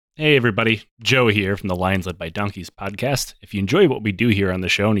Hey everybody, Joe here from the Lions Led by Donkeys podcast. If you enjoy what we do here on the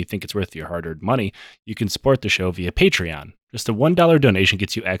show and you think it's worth your hard-earned money, you can support the show via Patreon. Just a $1 donation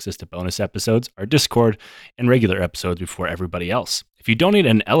gets you access to bonus episodes, our Discord, and regular episodes before everybody else. If you donate at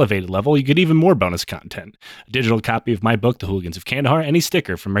an elevated level, you get even more bonus content. A digital copy of my book, The Hooligans of Kandahar, and a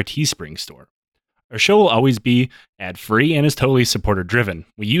sticker from our Teespring store. Our show will always be ad-free and is totally supporter-driven.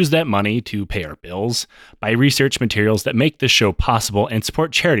 We use that money to pay our bills, buy research materials that make this show possible, and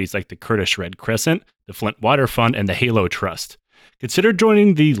support charities like the Kurdish Red Crescent, the Flint Water Fund, and the Halo Trust. Consider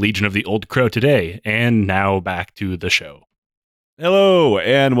joining the Legion of the Old Crow today. And now back to the show. Hello,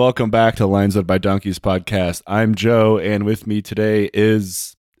 and welcome back to Lions Led by Donkeys podcast. I'm Joe, and with me today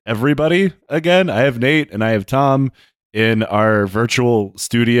is everybody again. I have Nate and I have Tom in our virtual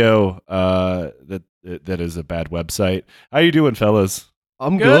studio. That is a bad website. How you doing, fellas?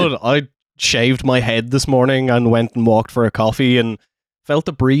 I'm good. I shaved my head this morning and went and walked for a coffee and felt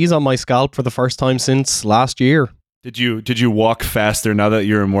the breeze on my scalp for the first time since last year. Did you walk faster now that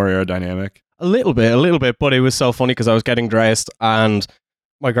you're more aerodynamic? A little bit, but it was so funny because I was getting dressed and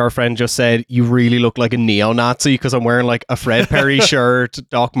my girlfriend just said, "You really look like a neo-Nazi," because I'm wearing like a Fred Perry shirt,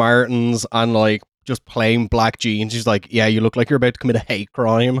 Doc Martens, and like just plain black jeans. She's like, "Yeah, you look like you're about to commit a hate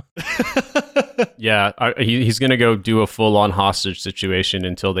crime." Yeah, he's going to go do a full-on hostage situation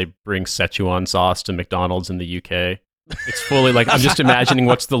until they bring Szechuan sauce to McDonald's in the UK. It's fully like, I'm just imagining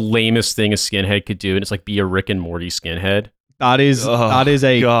what's the lamest thing a skinhead could do, and it's like be a Rick and Morty skinhead. That is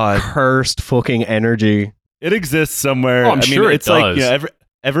a cursed fucking energy. It exists somewhere. Oh, I'm sure it's it like, does.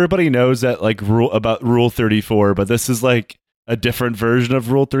 Everybody knows that like Rule 34, but this is like a different version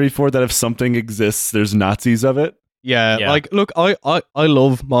of Rule 34 that if something exists, there's Nazis of it. Yeah. Like, look, I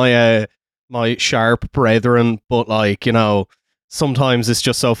love my my sharp brethren, but like, you know, sometimes it's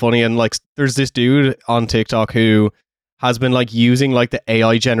just so funny. And like, there's this dude on TikTok who has been like using like the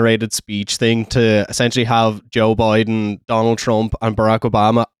AI generated speech thing to essentially have Joe Biden, Donald Trump, and Barack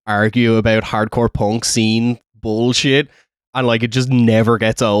Obama argue about hardcore punk scene bullshit, and like it just never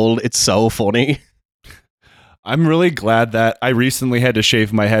gets old. It's so funny. I'm really glad that I recently had to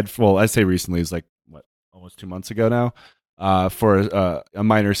shave my head. Well, I say recently, it's like almost 2 months ago now, for a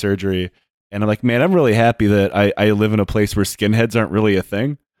minor surgery. And I'm like, man, I'm really happy that I live in a place where skinheads aren't really a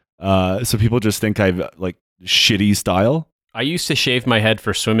thing. So people just think I've like shitty style. I used to shave my head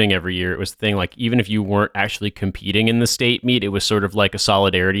for swimming every year. It was the thing, like, even if you weren't actually competing in the state meet, it was sort of like a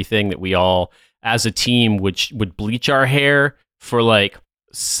solidarity thing that we all, as a team, would bleach our hair for like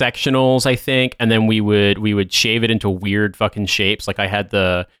sectionals, I think, and then we would shave it into weird fucking shapes. Like I had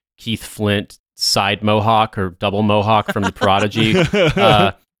the Keith Flint side mohawk or double mohawk from the Prodigy.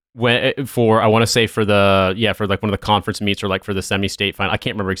 I want to say for like one of the conference meets or like for the semi-state final. I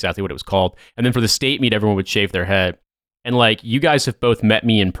can't remember exactly what it was called. And then for the state meet, everyone would shave their head. And like, you guys have both met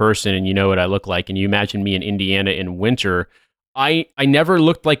me in person and you know what I look like. And you imagine me in Indiana in winter. I never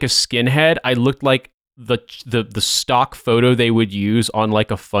looked like a skinhead. I looked like the stock photo they would use on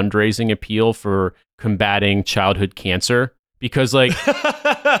like a fundraising appeal for combating childhood cancer. Because like,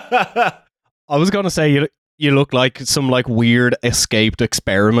 I was going to say, you look like some like weird escaped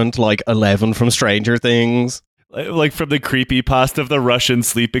experiment, like 11 from Stranger Things. Like from the creepypasta of the Russian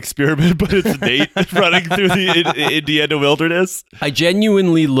sleep experiment, but it's Nate running through the Indiana wilderness. I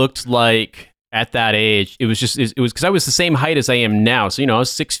genuinely looked like, at that age, it was because I was the same height as I am now. So, you know, I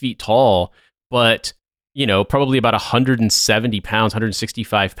was 6 feet tall, but, you know, probably about 170 pounds,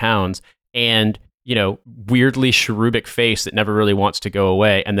 165 pounds. And, you know, weirdly cherubic face that never really wants to go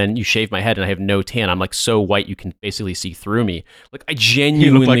away. And then you shave my head and I have no tan. I'm like so white you can basically see through me. Like I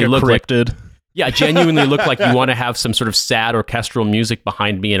genuinely look like a cryptid. Yeah, I genuinely look like you want to have some sort of sad orchestral music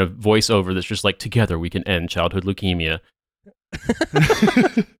behind me and a voiceover that's just like, together we can end childhood leukemia.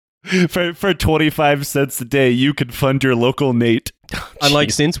 for 25 cents a day, you can fund your local Nate. And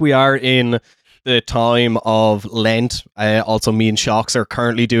like, since we are in the time of Lent, also me and Shocks are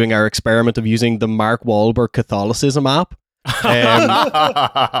currently doing our experiment of using the Mark Wahlberg Catholicism app.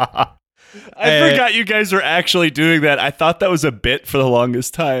 I forgot you guys were actually doing that. I thought that was a bit for the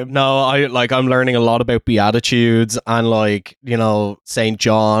longest time. No, I'm learning a lot about Beatitudes and like, you know, Saint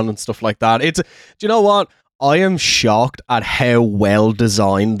John and stuff like that. Do you know what? I am shocked at how well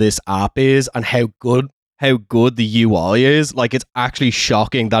designed this app is and how good the UI is. Like, it's actually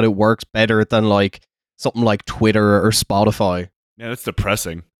shocking that it works better than like something like Twitter or Spotify. Yeah, that's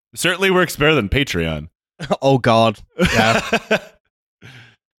depressing. It certainly works better than Patreon. Oh God. Yeah.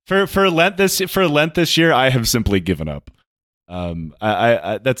 For Lent this year, I have simply given up.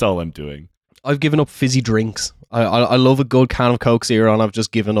 I that's all I'm doing. I've given up fizzy drinks. I love a good can of Coke Zero, and I've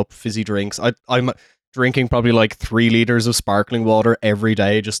just given up fizzy drinks. I'm drinking probably like 3 liters of sparkling water every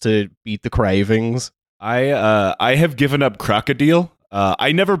day just to beat the cravings. I have given up crocodile.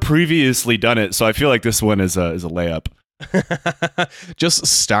 I never previously done it, so I feel like this one is a layup. Just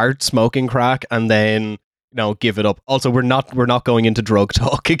start smoking crack and then give it up. Also, we're not going into drug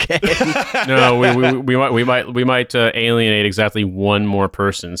talk again. No, we might alienate exactly one more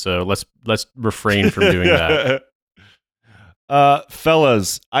person. So let's refrain from doing that.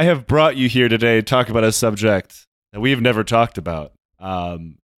 Fellas, I have brought you here today to talk about a subject that we have never talked about.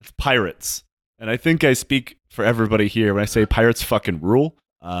 It's pirates, and I think I speak for everybody here when I say pirates fucking rule.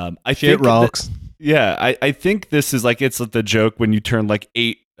 I Shit think rocks. I think this is like, it's like the joke when you turn like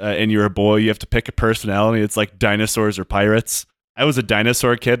 8 and you're a boy, you have to pick a personality. It's like dinosaurs or pirates. I was a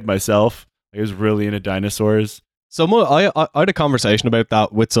dinosaur kid myself. I was really into dinosaurs. I had a conversation about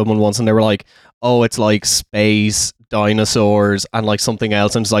that with someone once, and they were like, "Oh, it's like space, dinosaurs, and like something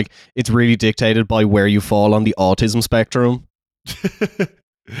else." And it's like it's really dictated by where you fall on the autism spectrum.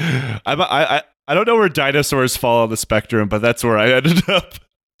 I don't know where dinosaurs fall on the spectrum, but that's where I ended up.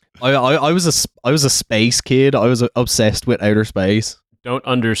 I was a space kid. I was obsessed with outer space. Don't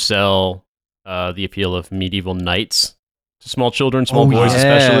undersell the appeal of medieval knights to small children, small boys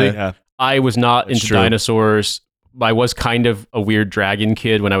especially. Yeah. I was not That's into true. dinosaurs. I was kind of a weird dragon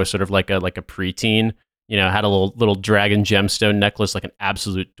kid when I was sort of like a preteen. Had a little dragon gemstone necklace, like an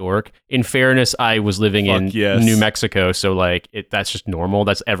absolute dork. In fairness, I was living in yes. New Mexico, so like that's just normal.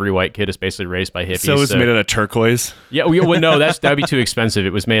 That's every white kid is basically raised by hippies. So it's made out of turquoise. Yeah, well, no, that'd be too expensive. It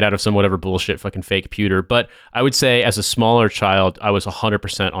was made out of some whatever bullshit, fucking fake pewter. But I would say, as a smaller child, I was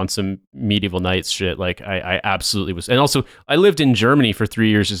 100% on some medieval knights shit. Like I absolutely was, and also I lived in Germany for 3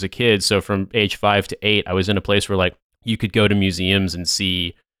 years as a kid. So from age 5 to 8, I was in a place where like you could go to museums and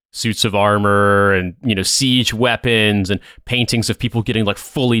see suits of armor and siege weapons and paintings of people getting like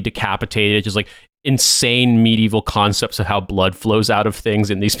fully decapitated, just like insane medieval concepts of how blood flows out of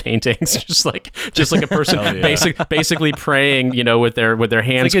things in these paintings. just like a person basically praying, with their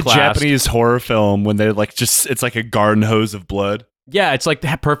hands It's like clasped. a Japanese horror film when they're like it's like a garden hose of blood. Yeah, it's like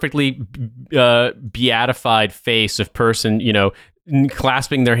that perfectly beatified face of person,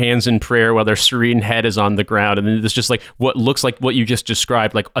 clasping their hands in prayer while their serene head is on the ground, and then there's just like what looks like what you just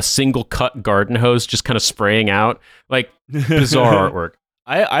described, like a single cut garden hose just kind of spraying out, like bizarre artwork.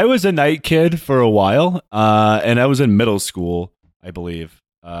 I was a night kid for a while, and I was in middle school, I believe.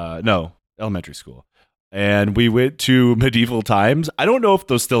 No, elementary school. And we went to medieval times. I don't know if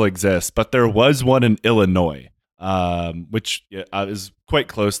those still exist, but there was one in Illinois, which is quite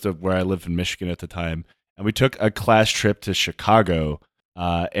close to where I lived in Michigan at the time. And we took a class trip to Chicago,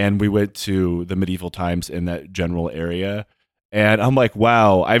 and we went to the medieval times in that general area. And I'm like,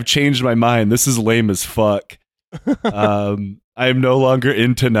 wow, I've changed my mind. This is lame as fuck. I am no longer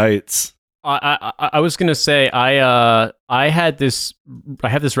into knights. I was gonna say I had this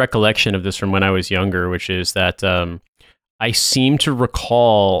recollection of this from when I was younger, which is that I seem to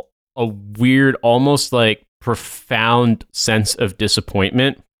recall a weird, almost like profound sense of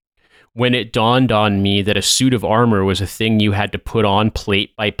disappointment when it dawned on me that a suit of armor was a thing you had to put on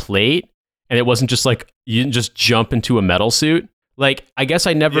plate by plate, and it wasn't just like you didn't just jump into a metal suit. Like, I guess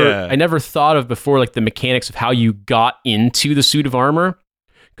I never thought of before like the mechanics of how you got into the suit of armor,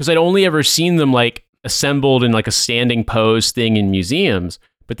 because I'd only ever seen them like assembled in like a standing pose thing in museums.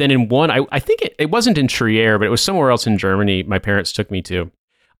 But then in one, I think it wasn't in Trier, but it was somewhere else in Germany my parents took me to.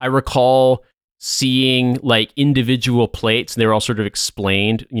 I recall seeing like individual plates, and they were all sort of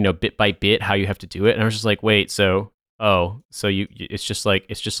explained, bit by bit how you have to do it. And I was just like, wait, so it's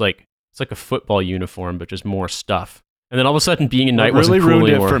like a football uniform, but just more stuff. And then all of a sudden, being a knight What really wasn't cool ruined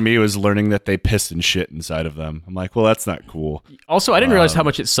anymore. it for me was learning that they piss and shit inside of them. I'm like, well, that's not cool. Also, I didn't realize how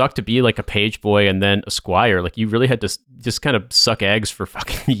much it sucked to be like a page boy and then a squire. Like, you really had to just kind of suck eggs for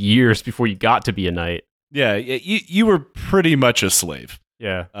fucking years before you got to be a knight. Yeah, you were pretty much a slave.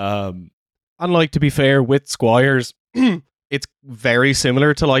 Yeah. And like, to be fair, with squires, it's very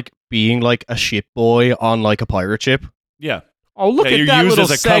similar to like being like a ship boy on like a pirate ship. Yeah. Oh, look Yeah, at you're that used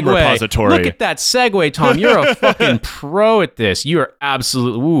little as a cum segue. repository. Look at that segue, Tom. You're a fucking pro at this. You are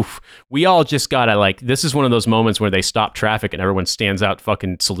absolutely oof. We all just gotta like. This is one of those moments where they stop traffic and everyone stands out,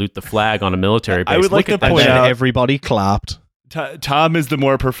 fucking salute the flag on a military base. I would like Look to at And point then out- everybody clapped. Tom is the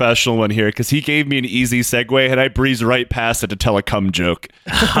more professional one here because he gave me an easy segue and I breezed right past it to tell a cum joke.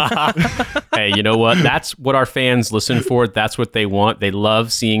 Hey, you know what? That's what our fans listen for. That's what they want. They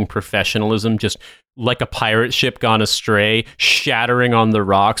love seeing professionalism, just like a pirate ship gone astray, shattering on the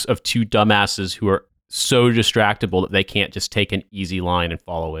rocks of two dumbasses who are so distractible that they can't just take an easy line and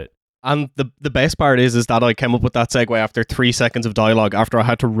follow it. And the best part is that I came up with that segue after 3 seconds of dialogue after I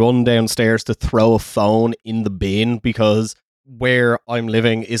had to run downstairs to throw a phone in the bin because where I'm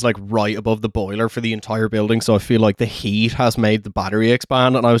living is like right above the boiler for the entire building. So I feel like the heat has made the battery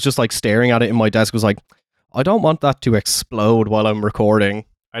expand. And I was just like staring at it in my desk, was like, I don't want that to explode while I'm recording.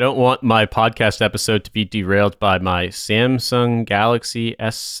 I don't want my podcast episode to be derailed by my Samsung Galaxy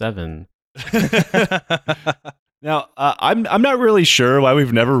S7. Now, I'm not really sure why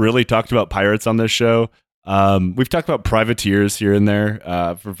we've never really talked about pirates on this show. We've talked about privateers here and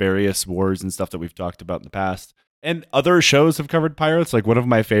there for various wars and stuff that we've talked about in the past. And other shows have covered pirates. Like one of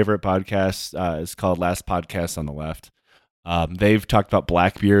my favorite podcasts is called Last Podcast on the Left. They've talked about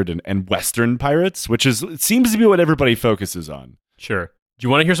Blackbeard and Western pirates, which it seems to be what everybody focuses on. Sure. Do you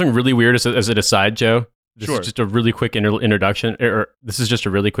want to hear something really weird as an aside, Joe? This Sure. is just a really quick introduction, or this is just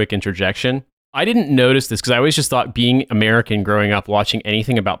a really quick interjection. I didn't notice this because I always just thought being American growing up watching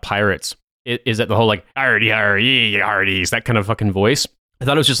anything about pirates is that the whole like, arty, arty, arties, that kind of fucking voice. I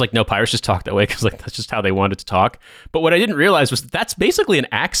thought it was just like, no, pirates just talk that way because like that's just how they wanted to talk. But what I didn't realize was that's basically an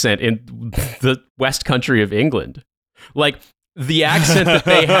accent in the West Country of England. Like the accent that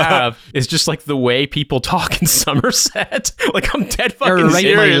they have is just like the way people talk in Somerset. Like I'm dead fucking You're right,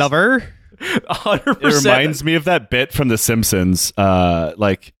 serious. my lover. 100%. It reminds me of that bit from The Simpsons.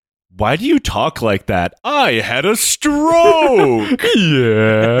 Like, why do you talk like that? I had a stroke.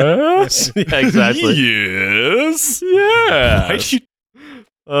 Yes. Yeah, exactly. Yes. Yeah. Why do you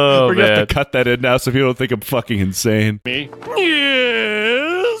Oh, We're gonna man. have to cut that in now so people don't think I'm fucking insane. Me?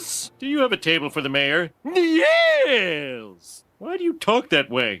 Yes! Do you have a table for the mayor? Yes! Why do you talk that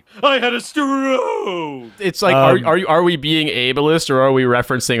way? I had a stroke! It's like, are we being ableist or are we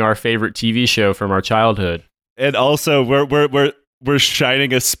referencing our favorite TV show from our childhood? And also, we're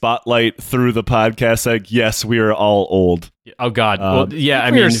shining a spotlight through the podcast. Like, yes, we are all old. Oh God. Well, yeah. I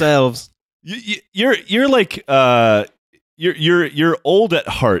For mean, yourselves. You're like you're old at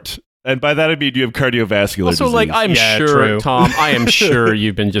heart, and by that I mean you have cardiovascular also, disease. like, I'm Yeah, sure, true. Tom, I am sure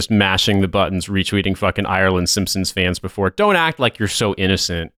you've been just mashing the buttons, retweeting fucking Ireland Simpsons fans before. Don't act like you're so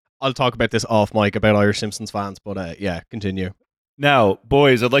innocent. I'll talk about this off mic about Irish Simpsons fans, but yeah, continue. Now,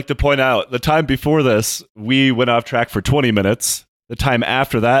 boys, I'd like to point out the time before this we went off track for 20 minutes. The time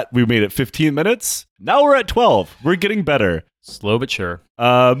after that we made it 15 minutes. Now we're at 12. We're getting better. Slow but sure.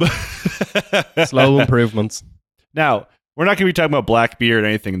 Slow improvements. Now, we're not going to be talking about Blackbeard or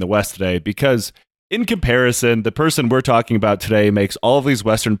anything in the West today because, in comparison, the person we're talking about today makes all of these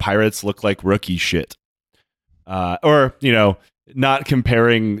Western pirates look like rookie shit. Or, not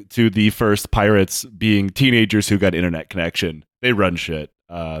comparing to the first pirates being teenagers who got internet connection. They run shit.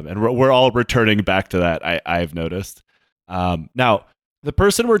 And we're all returning back to that, I've noticed. Now, the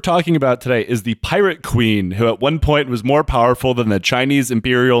person we're talking about today is the pirate queen, who at one point was more powerful than the Chinese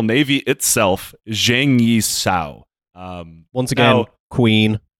Imperial Navy itself, Zheng Yi-sao. Once again, Now-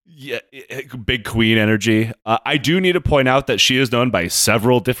 Queen. Yeah, big queen energy. I do need to point out that she is known by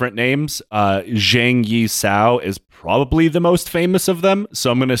several different names. Zheng Yi-sao is probably the most famous of them,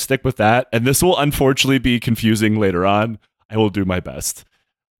 so I'm going to stick with that. And this will unfortunately be confusing later on. I will do my best.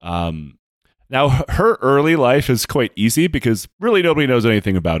 Now, her early life is quite easy because really nobody knows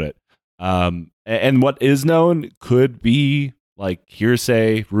anything about it. And what is known could be like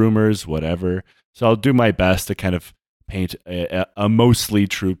hearsay, rumors, whatever. So I'll do my best to kind of paint a mostly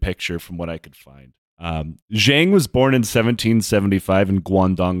true picture from what I could find. Zheng was born in 1775 in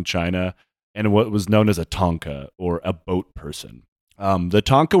Guangdong, China, and what was known as a Tonka, or a boat person. The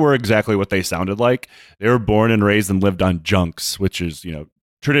Tonka were exactly what they sounded like. They were born and raised and lived on junks, which is,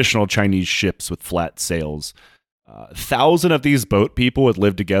 traditional Chinese ships with flat sails. 1,000 of these boat people would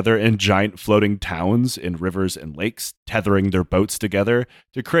live together in giant floating towns in rivers and lakes, tethering their boats together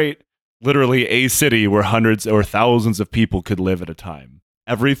to create literally a city where hundreds or thousands of people could live at a time.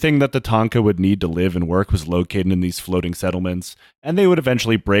 Everything that the Tonka would need to live and work was located in these floating settlements, and they would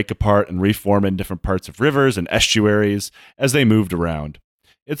eventually break apart and reform in different parts of rivers and estuaries as they moved around.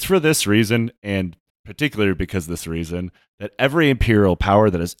 It's for this reason, and particularly because of this reason, that every imperial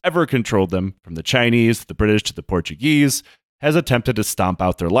power that has ever controlled them, from the Chinese to the British to the Portuguese, has attempted to stomp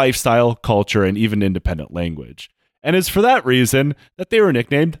out their lifestyle, culture, and even independent language. And it's for that reason that they were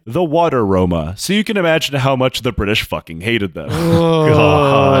nicknamed the Water Roma. So you can imagine how much the British fucking hated them.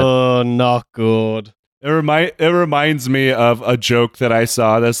 Oh, not good. It reminds me of a joke that I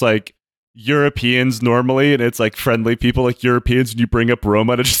saw that's like, Europeans normally, and it's like friendly people like Europeans, and you bring up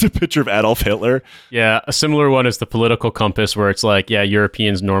Roma, and it's just a picture of Adolf Hitler. Yeah, a similar one is the political compass, where it's like, yeah,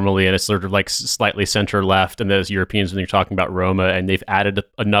 Europeans normally, and it's sort of like slightly center left, and those Europeans when you're talking about Roma, and they've added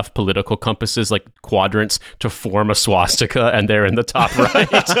enough political compasses, like quadrants, to form a swastika, and they're in the top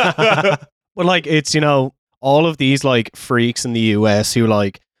right. Well, like, it's, all of these, like, freaks in the US who,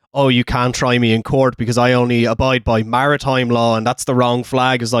 like, oh, you can't try me in court because I only abide by maritime law and that's the wrong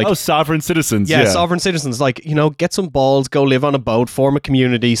flag. Is like, oh, sovereign citizens. Yeah, sovereign citizens. Like, get some balls, go live on a boat, form a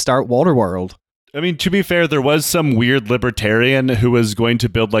community, start Waterworld. I mean, to be fair, there was some weird libertarian who was going to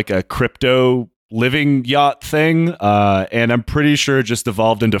build like a crypto living yacht thing, and I'm pretty sure it just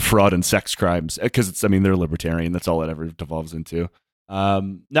evolved into fraud and sex crimes because they're libertarian. That's all it ever devolves into.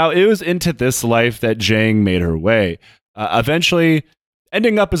 Now, it was into this life that Zheng made her way, eventually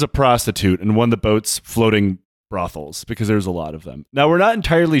ending up as a prostitute in one of the boat's floating brothels because there's a lot of them. Now, we're not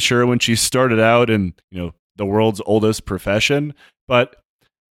entirely sure when she started out in, the world's oldest profession, but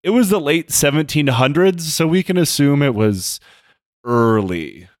it was the late 1700s, so we can assume it was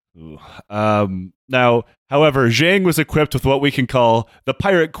early. Now, however, Zhang was equipped with what we can call the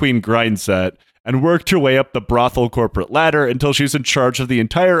Pirate Queen grind set and worked her way up the brothel corporate ladder until she was in charge of the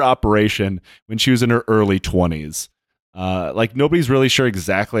entire operation when she was in her early 20s. Nobody's really sure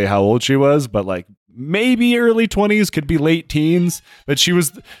exactly how old she was, but like maybe early 20s, could be late teens, but she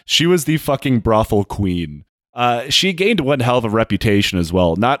was the fucking brothel queen. She gained one hell of a reputation as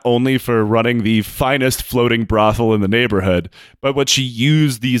well, not only for running the finest floating brothel in the neighborhood, but what she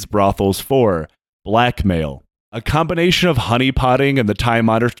used these brothels for: blackmail. A combination of honeypotting and the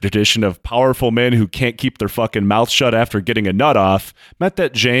time-honored tradition of powerful men who can't keep their fucking mouth shut after getting a nut off meant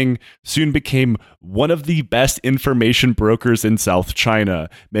that Zhang soon became one of the best information brokers in South China,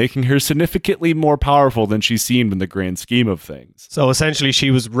 making her significantly more powerful than she seemed in the grand scheme of things. So essentially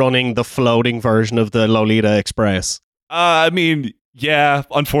she was running the floating version of the Lolita Express. Yeah,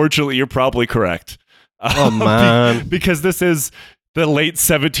 unfortunately, you're probably correct. Oh, man. Because this is the late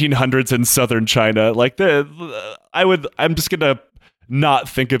 1700s in southern China. I'm just gonna not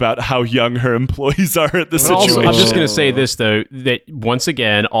think about how young her employees are at the situation. I'm just gonna say this though, that once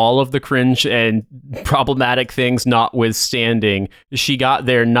again, all of the cringe and problematic things notwithstanding, she got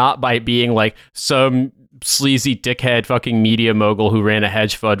there not by being like some sleazy dickhead fucking media mogul who ran a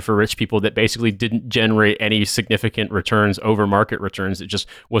hedge fund for rich people that basically didn't generate any significant returns over market returns. It just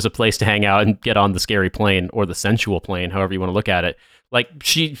was a place to hang out and get on the scary plane or the sensual plane, however you want to look at it. Like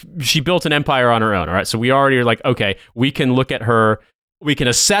she built an empire on her own. All right. So we already are like, okay, we can look at her. We can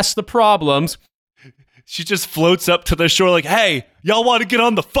assess the problems. She just floats up to the shore like, hey, y'all want to get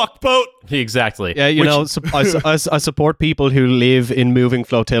on the fuck boat? Exactly. Yeah, I support people who live in moving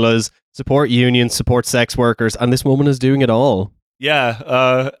flotillas, support unions, support sex workers, and this woman is doing it all.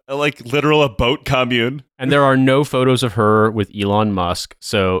 Yeah, like literal a boat commune. And there are no photos of her with Elon Musk.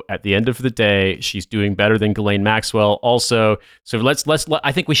 So at the end of the day, she's doing better than Ghislaine Maxwell. Also, so let's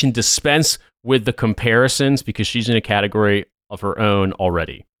I think we should dispense with the comparisons because she's in a category of her own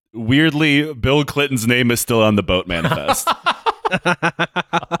already. Weirdly, Bill Clinton's name is still on the boat manifest.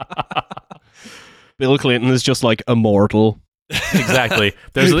 Bill Clinton is just like immortal. Exactly.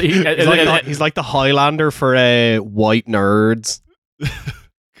 He's like the Highlander for white nerds.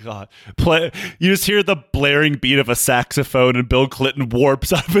 God, you just hear the blaring beat of a saxophone, and Bill Clinton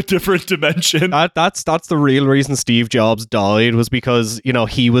warps out of a different dimension. That's the real reason Steve Jobs died, was because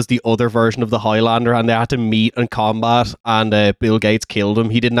he was the other version of the Highlander, and they had to meet and combat, and Bill Gates killed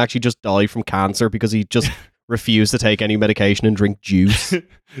him. He didn't actually just die from cancer because he just refused to take any medication and drink juice.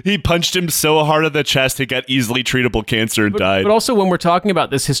 He punched him so hard in the chest he got easily treatable cancer and died. But also, when we're talking about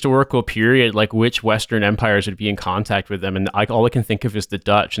this historical period, like which Western empires would be in contact with them, and all I can think of is the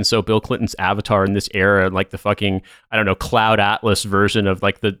Dutch. And so Bill Clinton's avatar in this era, like the fucking, I don't know, Cloud Atlas version of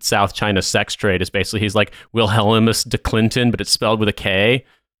like the South China sex trade, is basically he's like Wilhelmus de Clinton, but it's spelled with a K.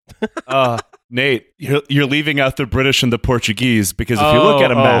 Nate, you're leaving out the British and the Portuguese, because if you look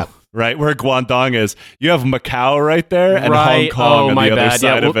at a map, right, where Guangdong is, you have Macau right there and Hong Kong on the other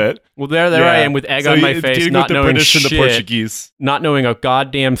side of it. Well, there I am with egg on my face, not the knowing British shit, and the Portuguese, not knowing a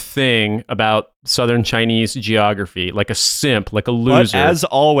goddamn thing about Southern Chinese geography, like a simp, like a loser. But as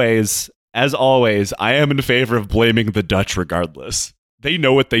always, I am in favor of blaming the Dutch regardless. They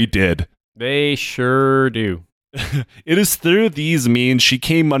know what they did. They sure do. It is through these means she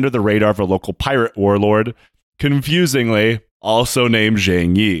came under the radar of a local pirate warlord, confusingly also named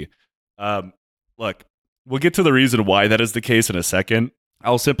Zhang Yi. Look, we'll get to the reason why that is the case in a second.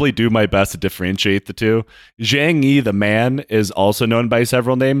 I'll simply do my best to differentiate the two. Zhang Yi, the man, is also known by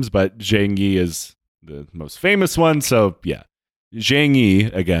several names, but Zhang Yi is the most famous one, so yeah. Zheng Yi,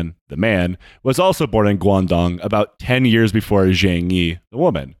 again, the man, was also born in Guangdong about 10 years before Zheng Yi, the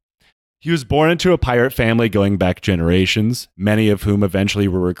woman. He was born into a pirate family going back generations, many of whom eventually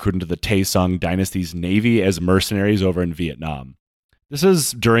were recruited into the Taesong dynasty's navy as mercenaries over in Vietnam. This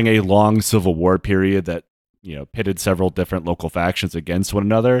is during a long civil war period that, pitted several different local factions against one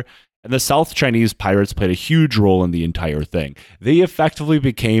another, and the South Chinese pirates played a huge role in the entire thing. They effectively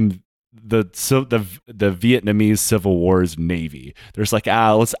became the Vietnamese Civil War's navy. There's like,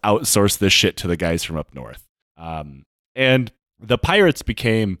 let's outsource this shit to the guys from up north. And the pirates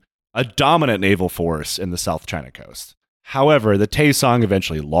became a dominant naval force in the South China coast. However, the Taesong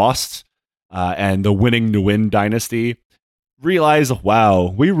eventually lost, and the winning Nguyen dynasty realized,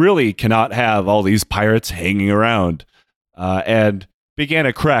 wow, we really cannot have all these pirates hanging around, and began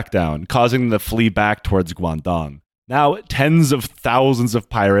a crackdown, causing them to flee back towards Guangdong. Now, tens of thousands of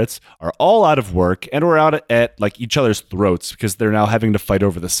pirates are all out of work and are out at like each other's throats because they're now having to fight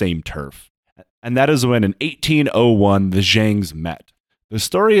over the same turf. And that is when in 1801 the Zhengs met. The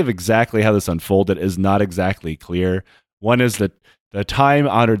story of exactly how this unfolded is not exactly clear. One is the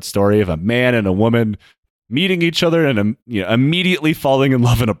time-honored story of a man and a woman meeting each other and immediately falling in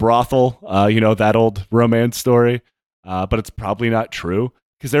love in a brothel. That old romance story. But it's probably not true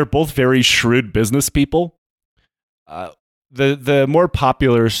because they're both very shrewd business people. The more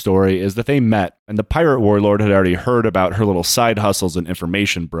popular story is that they met, and the pirate warlord had already heard about her little side hustles and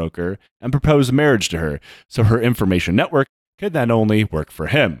information broker and proposed marriage to her, so her information network could then only work for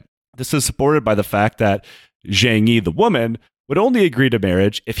him. This is supported by the fact that Zheng Yi, the woman, would only agree to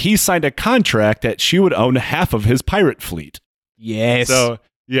marriage if he signed a contract that she would own half of his pirate fleet. Yes. So,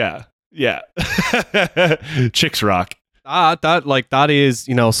 yeah. Chicks rock. That is,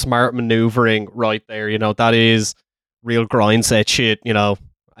 smart maneuvering right there. That is real grind set shit.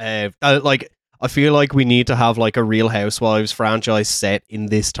 I feel like we need to have like a Real Housewives franchise set in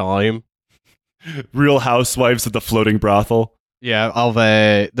this time. Real Housewives of the floating brothel. Yeah, of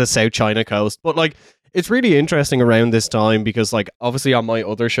the South China coast. But like, it's really interesting around this time because like, obviously on my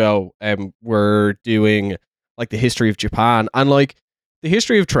other show, we're doing like the history of Japan, and like the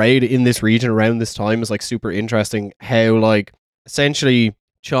history of trade in this region around this time is like super interesting. How like essentially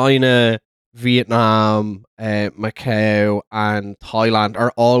China, Vietnam, Macau, and Thailand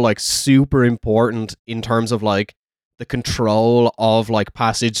are all like super important in terms of like the control of like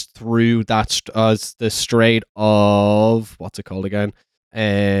passage through that the Strait of, what's it called again?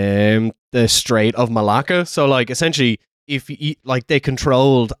 The Strait of Malacca. So like essentially, if like they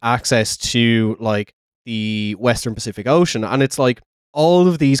controlled access to like the Western Pacific Ocean, and it's like all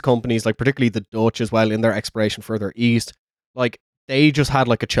of these companies, like particularly the Dutch as well, in their exploration further east, like they just had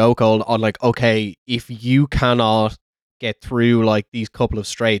like a chokehold on like, okay, if you cannot get through like these couple of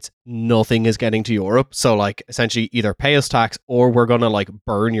straits, nothing is getting to Europe. So like essentially either pay us tax or we're gonna like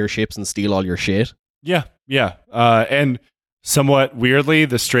burn your ships and steal all your shit. Yeah. And somewhat weirdly,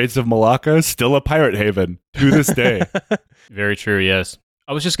 the Straits of Malacca is still a pirate haven to this day. Very true, yes.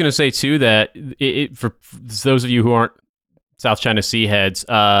 I was just going to say, too, that for those of you who aren't South China Sea heads,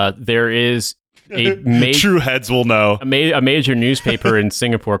 there is a true heads will know. A major newspaper in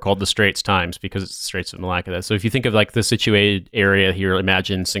Singapore called the Straits Times because it's the Straits of Malacca. So if you think of like the situated area here,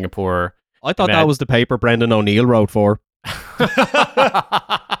 imagine Singapore. I thought that was the paper Brendan O'Neill wrote for.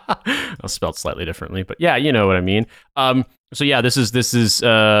 I'll spelled slightly differently, but yeah, you know what I mean. So yeah, this is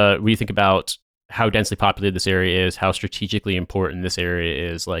when you think about how densely populated this area is, how strategically important this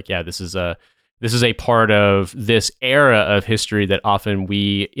area is. Like, yeah, this is a part of this era of history that often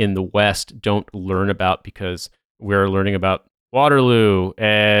we in the West don't learn about because we're learning about Waterloo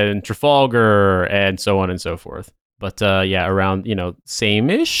and Trafalgar and so on and so forth. But yeah, around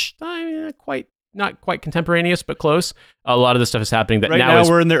same-ish time, not quite contemporaneous, but close. A lot of this stuff is happening that right now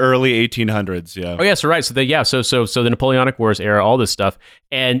we're in the early 1800s. Yeah. Oh yeah. So right. So the Napoleonic Wars era, all this stuff,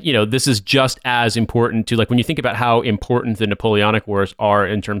 and this is just as important to like when you think about how important the Napoleonic Wars are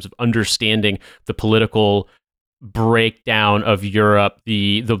in terms of understanding the political breakdown of Europe,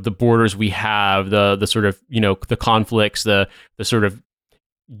 the borders we have, the sort of the conflicts, the sort of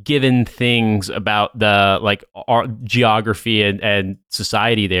given things about the like our geography and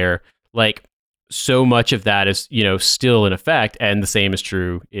society there, like. So much of that is, still in effect, and the same is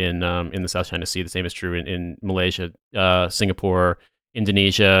true in the South China Sea. The same is true in Malaysia, Singapore,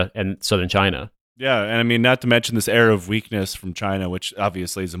 Indonesia, and southern China. Yeah, and I mean, not to mention this era of weakness from China, which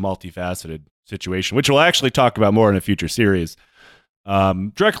obviously is a multifaceted situation, which we'll actually talk about more in a future series.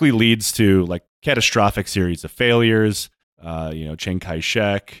 Directly leads to like catastrophic series of failures. Chiang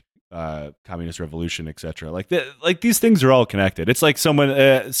Kai-shek. Communist revolution, etc. Like these things are all connected. It's like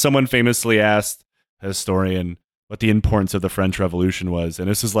someone famously asked a historian, what the importance of the French Revolution was. And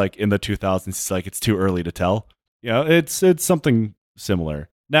this is like in the 2000s. It's like it's too early to tell. It's something similar.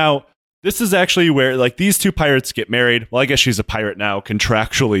 Now, this is actually where like these two pirates get married. Well, I guess she's a pirate now,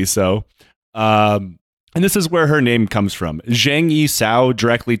 contractually so. And this is where her name comes from. Zheng Yi Sao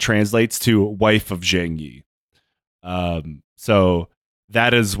directly translates to wife of Zheng Yi. So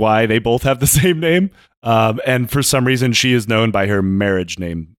that is why they both have the same name. And for some reason, she is known by her marriage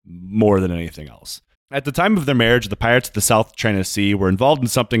name more than anything else. At the time of their marriage, the pirates of the South China Sea were involved in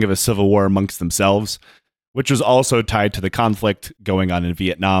something of a civil war amongst themselves, which was also tied to the conflict going on in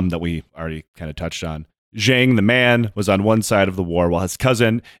Vietnam that we already kind of touched on. Zheng, the man, was on one side of the war, while his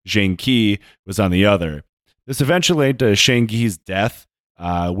cousin, Zheng Qi, was on the other. This eventually led to Zheng Qi's death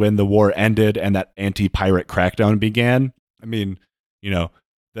when the war ended and that anti-pirate crackdown began. I mean, the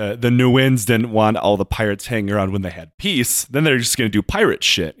Nguyen's didn't want all the pirates hanging around when they had peace. Then they're just going to do pirate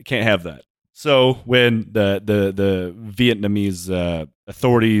shit. You can't have that. So when the Vietnamese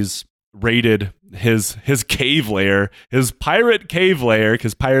authorities raided his cave lair, his pirate cave lair,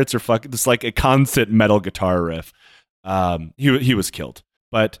 because pirates are fucking just like a constant metal guitar riff, he was killed.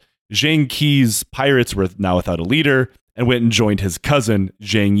 But Zheng Qi's pirates were now without a leader and went and joined his cousin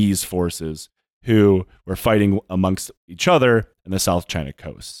Zheng Yi's forces, who were fighting amongst each other in the South China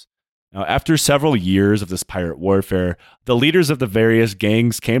coast. Now, after several years of this pirate warfare, the leaders of the various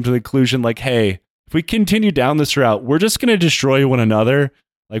gangs came to the conclusion, like, hey, if we continue down this route, we're just going to destroy one another.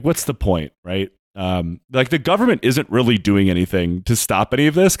 Like, what's the point, right? Like, the government isn't really doing anything to stop any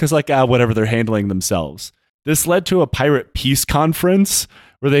of this because, like, whatever, they're handling themselves. This led to a pirate peace conference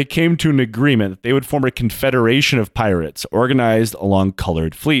where they came to an agreement that they would form a confederation of pirates organized along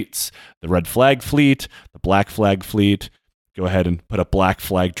colored fleets. The red flag fleet, the black flag fleet. Go ahead and put a black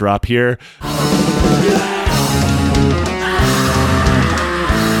flag drop here.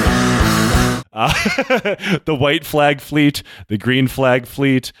 The white flag fleet, the green flag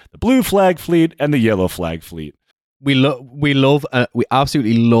fleet, the blue flag fleet, and the yellow flag fleet. We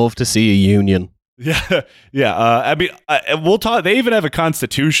absolutely love to see a union. Yeah. I mean, we'll talk. They even have a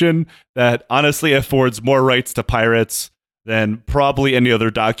constitution that honestly affords more rights to pirates than probably any other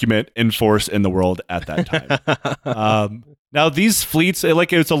document in force in the world at that time. Now, these fleets,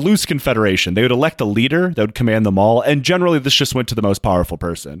 it's a loose confederation. They would elect a leader that would command them all, and generally this just went to the most powerful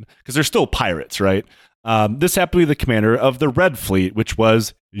person, because they're still pirates, right? This happened to be the commander of the Red Fleet, which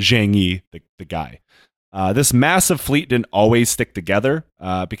was Zheng Yi, the guy. This massive fleet didn't always stick together,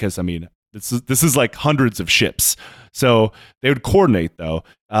 because, I mean, this is like hundreds of ships. So they would coordinate, though.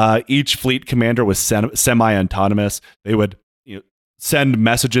 Each fleet commander was semi-autonomous. They would send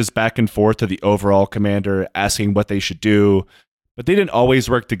messages back and forth to the overall commander asking what they should do. But they didn't always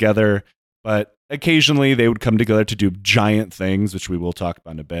work together. But occasionally they would come together to do giant things, which we will talk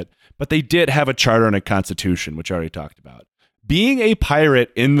about in a bit. But they did have a charter and a constitution, which I already talked about. Being a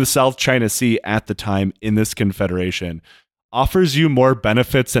pirate in the South China Sea at the time in this confederation offers you more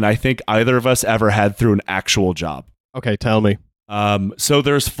benefits than I think either of us ever had through an actual job. Okay, tell me. So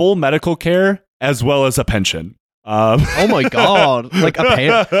there's full medical care as well as a pension. Oh my god! Like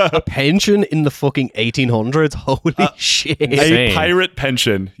a pension in the fucking 1800s? Holy shit! A pirate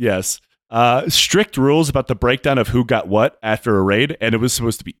pension, yes. Strict rules about the breakdown of who got what after a raid, and it was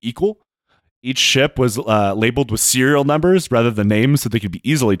supposed to be equal. Each ship was labeled with serial numbers rather than names so they could be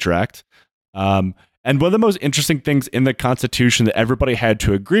easily tracked. And one of the most interesting things in the Constitution that everybody had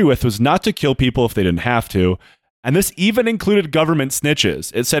to agree with was not to kill people if they didn't have to. And this even included government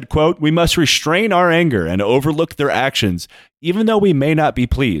snitches. It said, quote, "We must restrain our anger and overlook their actions, even though we may not be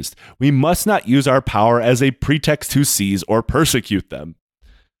pleased. We must not use our power as a pretext to seize or persecute them."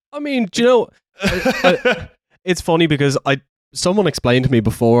 I mean, do you know, it's funny because someone explained to me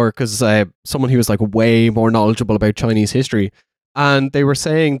before, because someone who was like way more knowledgeable about Chinese history, and they were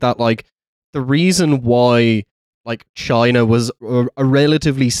saying that like the reason why like China was a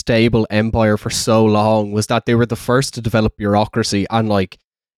relatively stable empire for so long was that they were the first to develop bureaucracy and like,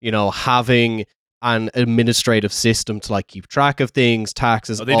 having an administrative system to like keep track of things,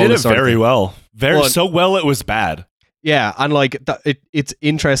 taxes. They did it very well. So well it was bad. Yeah, and like it's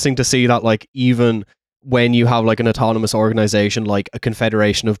interesting to see that like even when you have like an autonomous organization like a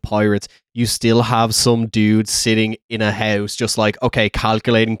confederation of pirates, you still have some dude sitting in a house just like, okay,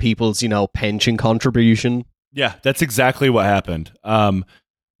 calculating people's, pension contribution. Yeah, that's exactly what happened.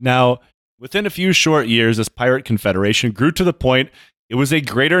 Now, within a few short years, this pirate confederation grew to the point it was a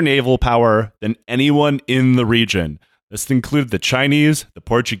greater naval power than anyone in the region. This included the Chinese, the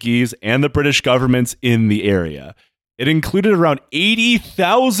Portuguese, and the British governments in the area. It included around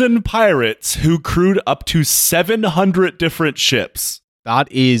 80,000 pirates who crewed up to 700 different ships.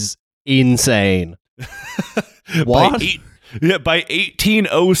 That is insane. What? By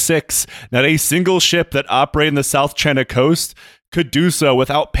 1806, not a single ship that operated in the South China coast could do so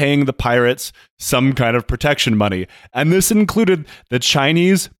without paying the pirates some kind of protection money. And this included the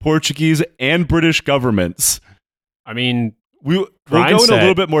Chinese, Portuguese, and British governments. I mean, we'll go in a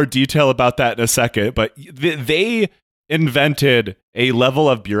little bit more detail about that in a second, but they invented a level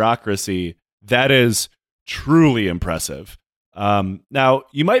of bureaucracy that is truly impressive. Now,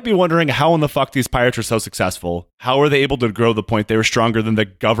 you might be wondering how in the fuck these pirates are so successful. How are they able to grow to the point they were stronger than the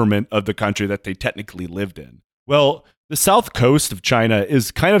government of the country that they technically lived in? Well, the south coast of China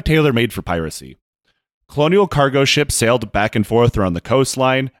is kind of tailor-made for piracy. Colonial cargo ships sailed back and forth around the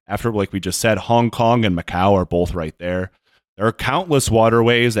coastline. After, like we just said, Hong Kong and Macau are both right there. There are countless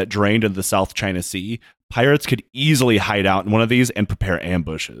waterways that drained into the South China Sea. Pirates could easily hide out in one of these and prepare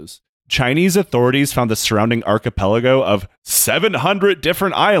ambushes. Chinese authorities found the surrounding archipelago of 700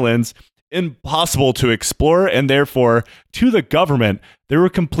 different islands impossible to explore, and therefore, to the government, they were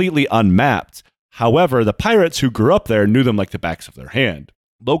completely unmapped. However, the pirates who grew up there knew them like the backs of their hand.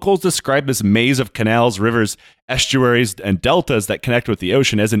 Locals describe this maze of canals, rivers, estuaries, and deltas that connect with the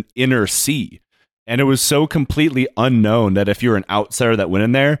ocean as an inner sea. And it was so completely unknown that if you're an outsider that went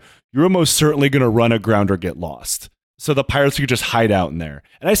in there, you're almost certainly going to run aground or get lost. So the pirates could just hide out in there.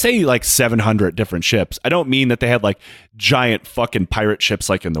 And I say like 700 different ships. I don't mean that they had like giant fucking pirate ships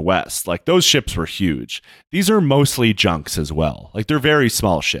like in the West. Like those ships were huge. These are mostly junks as well. Like they're very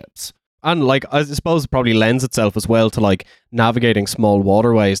small ships. And like I suppose it probably lends itself as well to like navigating small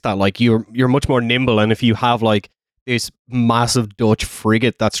waterways that like you're much more nimble, and if you have like this massive Dutch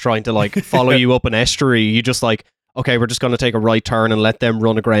frigate that's trying to like follow you up an estuary, you just like, okay, we're just going to take a right turn and let them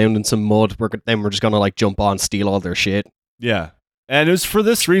run aground in some mud. Then we're just going to like jump on, steal all their shit. Yeah. And it was for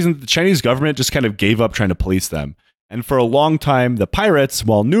this reason that the Chinese government just kind of gave up trying to police them. And for a long time, the pirates,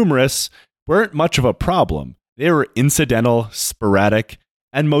 while numerous, weren't much of a problem. They were incidental, sporadic,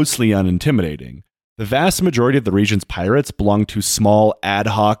 and mostly unintimidating. The vast majority of the region's pirates belonged to small, ad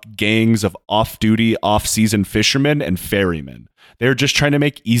hoc gangs of off-duty, off-season fishermen and ferrymen. They were just trying to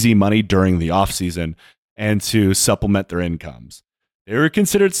make easy money during the off-season and to supplement their incomes. They were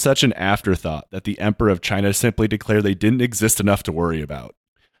considered such an afterthought that the Emperor of China simply declared they didn't exist enough to worry about.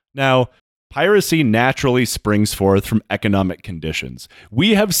 Now, piracy naturally springs forth from economic conditions.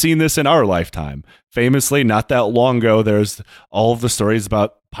 We have seen this in our lifetime. Famously, not that long ago, there's all of the stories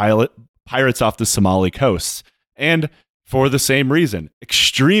about pirates off the Somali coasts. And for the same reason,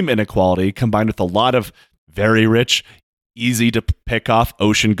 extreme inequality combined with a lot of very rich, easy to pick off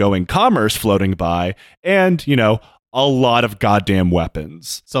ocean-going commerce floating by, and, you know, a lot of goddamn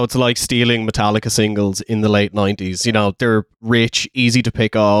weapons. So it's like stealing Metallica singles in the late 90s. You know, they're rich, easy to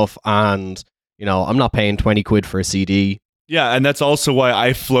pick off, and, you know, I'm not paying 20 quid for a CD. Yeah, and that's also why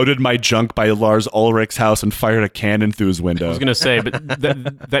I floated my junk by Lars Ulrich's house and fired a cannon through his window. I was going to say, but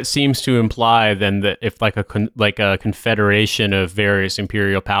that seems to imply then that if like a confederation of various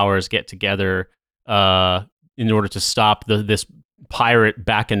imperial powers get together in order to stop this pirate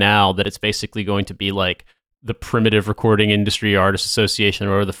bacchanal, that it's basically going to be like the Primitive Recording Industry Artists Association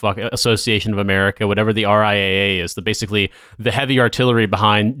or the Association of America, whatever the RIAA is, basically the heavy artillery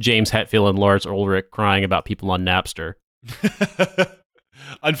behind James Hetfield and Lars Ulrich crying about people on Napster.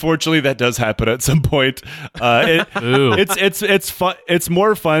 Unfortunately, that does happen at some point. It's fun. It's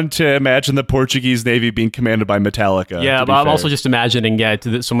more fun to imagine the Portuguese Navy being commanded by Metallica. Yeah, but I'm also just imagining,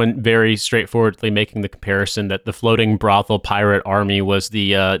 someone very straightforwardly making the comparison that the floating brothel pirate army was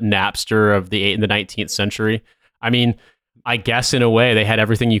the Napster of the 19th century. I mean, I guess in a way they had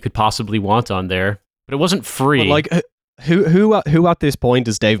everything you could possibly want on there, but it wasn't free. But like, who at this point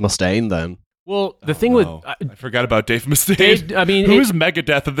is Dave Mustaine then? Well, the thing with... I forgot about Dave Mustaine. Who is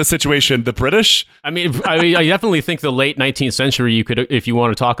Megadeth of the situation? The British? I definitely think the late 19th century, you could, if you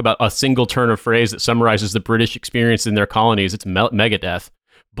want to talk about a single turn of phrase that summarizes the British experience in their colonies, it's Megadeth.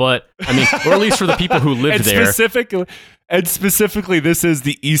 But, I mean, or at least for the people who lived there. Specifically, this is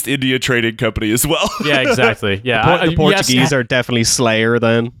the East India Trading Company as well. Yeah, exactly. Yeah, the Portuguese are definitely Slayer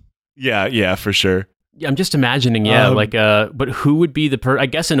then. Yeah, for sure. Yeah, I'm just imagining, but who would be I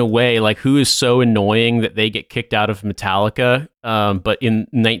guess in a way, like, who is so annoying that they get kicked out of Metallica, but in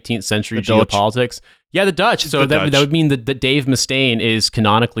 19th century geopolitiks? Yeah, the Dutch. So that would mean that Dave Mustaine is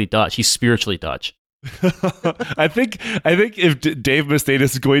canonically Dutch. He's spiritually Dutch. I think if Dave Mustaine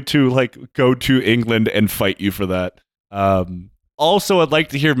is going to, like, go to England and fight you for that. Also, I'd like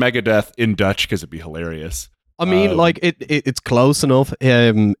to hear Megadeth in Dutch because it'd be hilarious. I mean, like, it's close enough.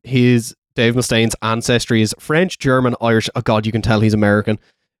 Dave Mustaine's ancestry is French, German, Irish. Oh God, you can tell he's American.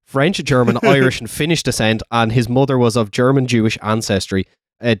 French, German, Irish, and Finnish descent, and his mother was of German Jewish ancestry.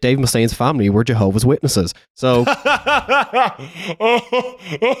 Dave Mustaine's family were Jehovah's Witnesses. So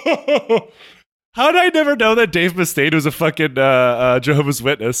How did I never know that Dave Mustaine was a fucking Jehovah's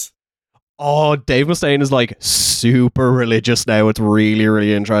Witness? oh, Dave Mustaine is like super religious now. It's really,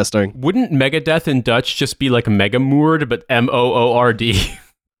 really interesting. Wouldn't Megadeth in Dutch just be like Megamoord, but Moord?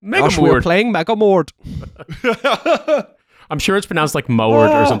 Gosh, we're Megamoord. playing Megamoord. I'm sure it's pronounced like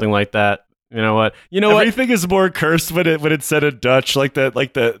Moord or something like that. You know what? Everything is more cursed when it's said in Dutch, like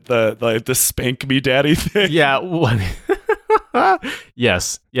the spank me daddy thing. Yeah.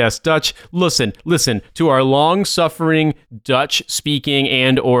 Yes, Dutch. Listen to our long-suffering Dutch-speaking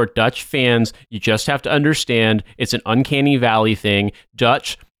and or Dutch fans. You just have to understand it's an uncanny valley thing.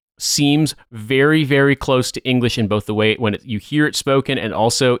 Dutch seems very, very close to English in both the way when you hear it spoken and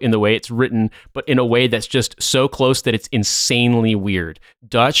also in the way it's written, but in a way that's just so close that it's insanely weird.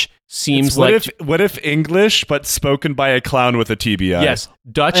 Dutch seems what if English but spoken by a clown with a TBI? Yes,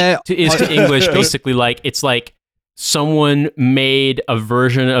 Dutch is to English basically like it's like someone made a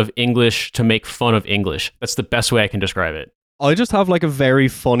version of English to make fun of English. That's the best way I can describe it. I just have like a very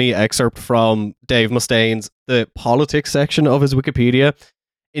funny excerpt from Dave Mustaine's the politics section of his Wikipedia.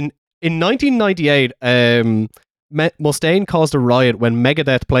 In 1998, Mustaine caused a riot when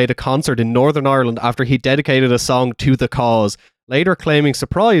Megadeth played a concert in Northern Ireland after he dedicated a song to the cause, later claiming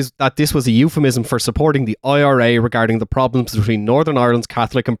surprise that this was a euphemism for supporting the IRA regarding the problems between Northern Ireland's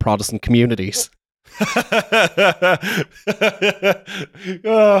Catholic and Protestant communities.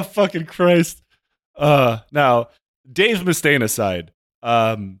 Oh, fucking Christ. Now, Dave Mustaine aside,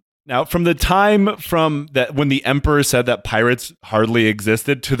 now, from the time from that when the Emperor said that pirates hardly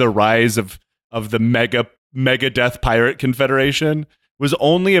existed to the rise of the Megadeth Pirate Confederation was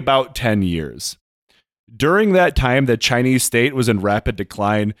only about 10 years. During that time, the Chinese state was in rapid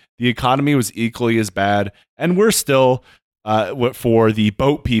decline. The economy was equally as bad, and we're still for the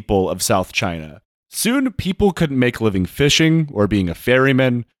boat people of South China. Soon, people couldn't make a living fishing or being a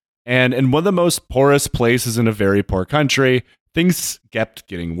ferryman, and in one of the most poorest places in a very poor country, things kept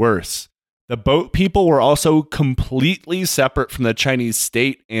getting worse. The boat people were also completely separate from the Chinese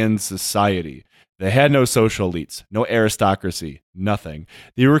state and society. They had no social elites, no aristocracy, nothing.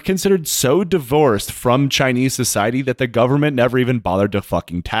 They were considered so divorced from Chinese society that the government never even bothered to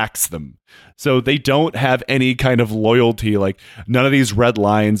fucking tax them. So they don't have any kind of loyalty, like none of these red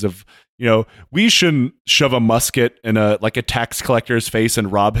lines of, we shouldn't shove a musket in a tax collector's face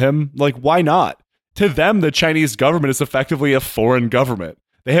and rob him. Like, why not? To them, the Chinese government is effectively a foreign government.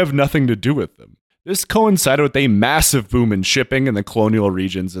 They have nothing to do with them. This coincided with a massive boom in shipping in the colonial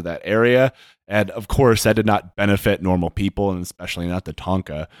regions of that area, and of course, that did not benefit normal people, and especially not the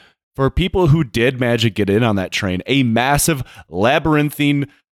Tonka. For people who did manage to get in on that train, a massive labyrinthine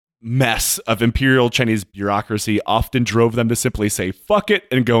mess of imperial Chinese bureaucracy often drove them to simply say fuck it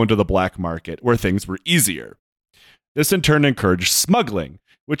and go into the black market, where things were easier. This in turn encouraged smuggling,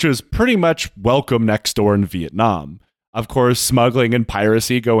 which was pretty much welcome next door in Vietnam. Of course, smuggling and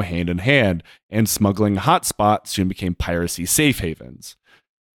piracy go hand in hand, and smuggling hotspots soon became piracy safe havens.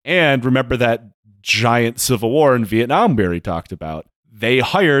 And remember that giant civil war in Vietnam we already talked about. They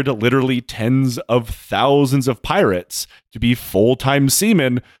hired literally tens of thousands of pirates to be full-time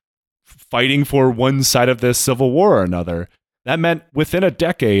seamen fighting for one side of this civil war or another. That meant within a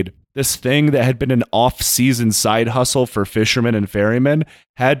decade, this thing that had been an off-season side hustle for fishermen and ferrymen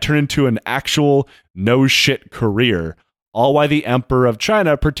had turned into an actual no-shit career, all while the Emperor of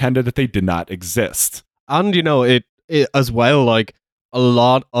China pretended that they did not exist. And, it as well, like, a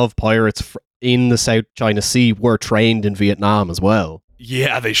lot of pirates in the South China Sea were trained in Vietnam as well.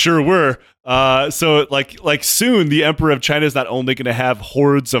 Yeah, they sure were. So soon the Emperor of China is not only going to have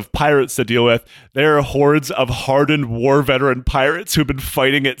hordes of pirates to deal with, there are hordes of hardened war veteran pirates who've been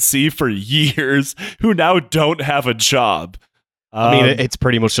fighting at sea for years who now don't have a job. I mean, it's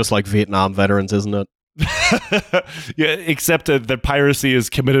pretty much just like Vietnam veterans, isn't it? Yeah, except the piracy is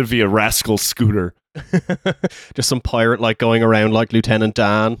committed via rascal scooter. Just some pirate like going around like Lieutenant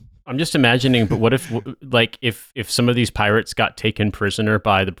Dan. I'm just imagining, but what if, if some of these pirates got taken prisoner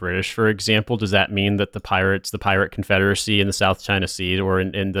by the British, for example, does that mean that the Pirate Confederacy in the South China Sea or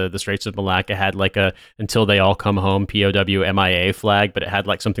in the Straits of Malacca had like a until they all come home POW MIA flag, but it had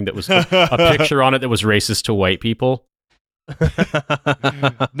like something that was a picture on it that was racist to white people?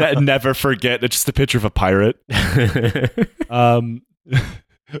 Never forget, it's just a picture of a pirate.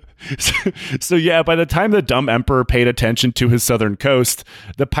 So yeah, by the time the dumb emperor paid attention to his southern coast,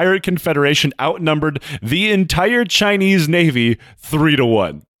 the Pirate Confederation outnumbered the entire Chinese Navy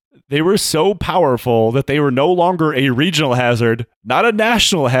 3-1. They were so powerful that they were no longer a regional hazard, not a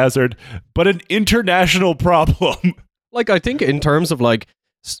national hazard, but an international problem. Like, I think in terms of like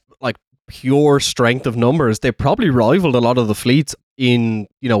pure strength of numbers, they probably rivaled a lot of the fleets in,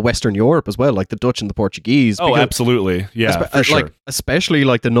 Western Europe as well, like the Dutch and the Portuguese. Oh, absolutely. Yeah, for sure. Like, especially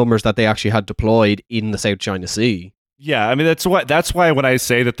like the numbers that they actually had deployed in the South China Sea. Yeah, I mean that's why when I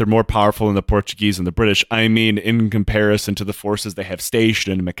say that they're more powerful than the Portuguese and the British, I mean in comparison to the forces they have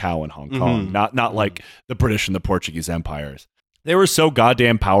stationed in Macau and Hong Kong, not like the British and the Portuguese empires. They were so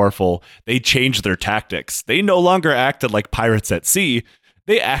goddamn powerful, they changed their tactics. They no longer acted like pirates at sea,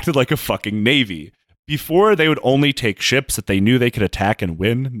 they acted like a fucking navy. Before, they would only take ships that they knew they could attack and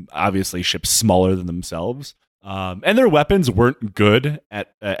win, obviously ships smaller than themselves. And their weapons weren't good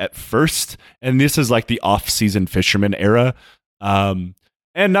at first, and this is like the off-season fisherman era. And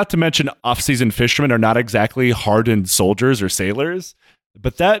not to mention, off-season fishermen are not exactly hardened soldiers or sailors,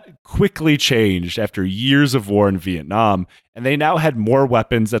 but that quickly changed after years of war in Vietnam, and they now had more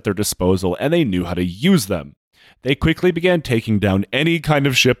weapons at their disposal, and they knew how to use them. They quickly began taking down any kind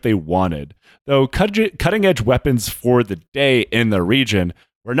of ship they wanted, though cutting-edge weapons for the day in the region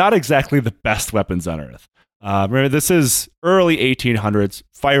were not exactly the best weapons on Earth. Remember, this is early 1800s.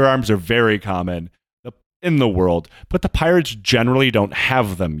 Firearms are very common in the world, but the pirates generally don't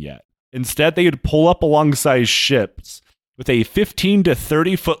have them yet. Instead, they would pull up alongside ships with a 15 to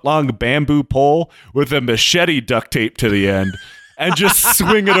 30 foot long bamboo pole with a machete duct taped to the end and just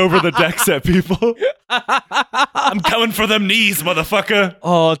swing it over the decks at people. I'm coming for them knees, motherfucker.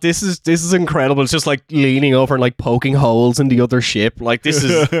 Oh, this is incredible. It's just like leaning over and like poking holes in the other ship. Like this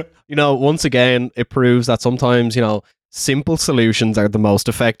is, once again, it proves that sometimes, simple solutions are the most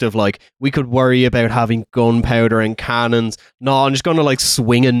effective. Like we could worry about having gunpowder and cannons. No, I'm just going to like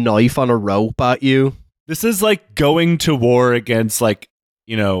swing a knife on a rope at you. This is like going to war against like,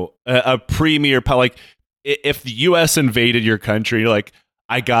 a premier power. Like if the U.S. invaded your country, you're like,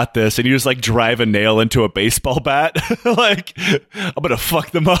 I got this, and you just like drive a nail into a baseball bat. Like, I'm gonna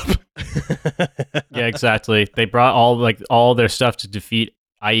fuck them up. Yeah, exactly. They brought all their stuff to defeat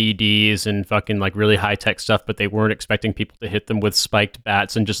IEDs and fucking like really high tech stuff, but they weren't expecting people to hit them with spiked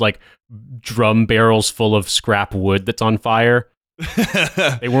bats and just like drum barrels full of scrap wood that's on fire.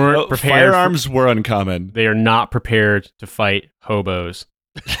 They weren't prepared. Firearms were uncommon. They are not prepared to fight hobos.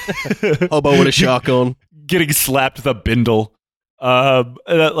 Hobo with a shotgun. Getting slapped with a bindle.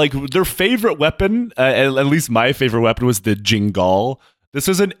 Like their favorite weapon, at least my favorite weapon, was the Zheng. This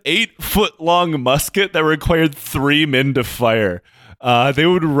was an 8-foot-long musket that required 3 men to fire. They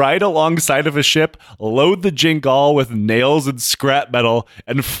would ride alongside of a ship, load the Zheng with nails and scrap metal,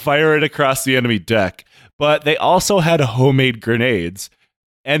 and fire it across the enemy deck. But they also had homemade grenades.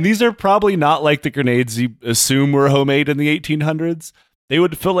 And these are probably not like the grenades you assume were homemade in the 1800s. They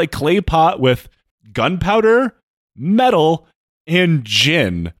would fill a clay pot with gunpowder, metal, and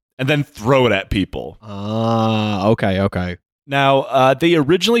gin, and then throw it at people. Okay. Now, they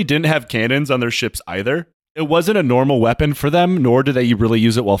originally didn't have cannons on their ships either. It wasn't a normal weapon for them, nor did they really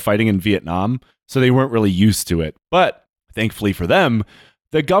use it while fighting in Vietnam, so they weren't really used to it. But, thankfully for them,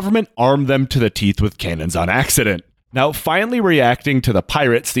 the government armed them to the teeth with cannons on accident. Now, finally reacting to the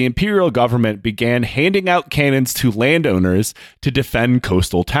pirates, the imperial government began handing out cannons to landowners to defend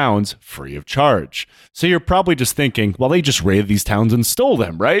coastal towns free of charge. So you're probably just thinking, well, they just raided these towns and stole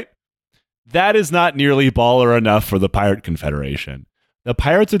them, right? That is not nearly baller enough for the Pirate Confederation. The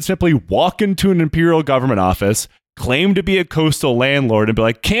pirates would simply walk into an imperial government office, claim to be a coastal landlord, and be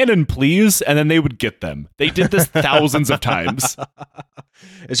like, cannon, please, and then they would get them. They did this thousands of times.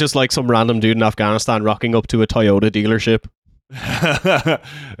 It's just like some random dude in Afghanistan rocking up to a Toyota dealership.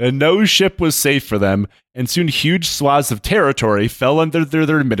 And no ship was safe for them, and soon huge swaths of territory fell under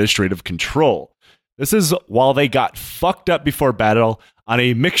their administrative control. This is while they got fucked up before battle on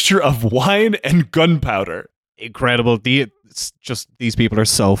a mixture of wine and gunpowder. Incredible. It's just these people are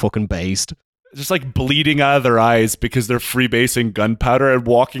so fucking based. Just like bleeding out of their eyes because they're freebasing gunpowder and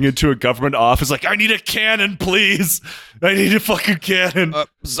walking into a government office like, I need a cannon, please. I need a fucking cannon.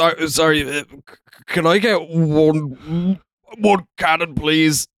 Sorry. Can I get one cannon,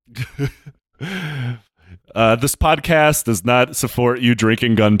 please? This podcast does not support you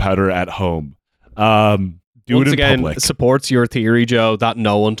drinking gunpowder at home. Do Once it in again, public. supports your theory, Joe, that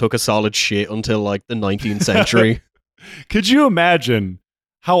no one took a solid shit until like the 19th century. Could you imagine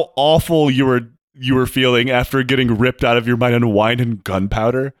how awful you were feeling after getting ripped out of your mind on wine and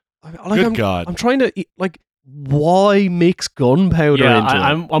gunpowder? Good God. I'm trying to, why mix gunpowder Yeah, into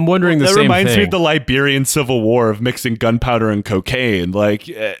it? I'm wondering the that same reminds me thing. of the Liberian Civil War of mixing gunpowder and cocaine. Like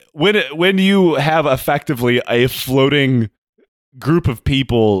when you have effectively a floating group of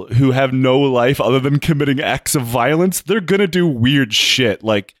people who have no life other than committing acts of violence, they're gonna do weird shit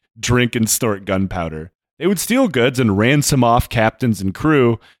like drink and snort gunpowder. They would steal goods and ransom off captains and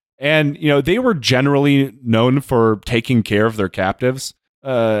crew, And, they were generally known for taking care of their captives.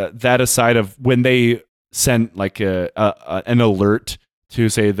 That aside of when they sent like an alert to,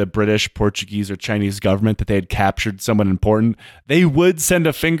 say, the British, Portuguese, or Chinese government that they had captured someone important, they would send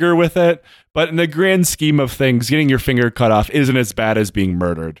a finger with it. But in the grand scheme of things, getting your finger cut off isn't as bad as being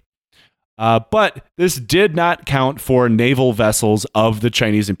murdered. But this did not count for naval vessels of the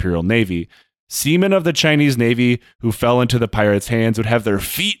Chinese Imperial Navy. Seamen of the Chinese Navy who fell into the pirates' hands would have their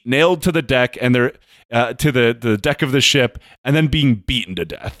feet nailed to the deck and their to the deck of the ship, and then being beaten to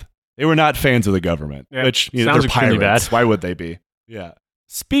death. They were not fans of the government, which sounds they're pirates. bad. Why would they be? Yeah.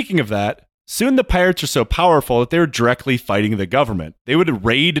 Speaking of that, soon the pirates are so powerful that they were directly fighting the government. They would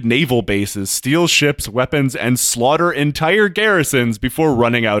raid naval bases, steal ships, weapons, and slaughter entire garrisons before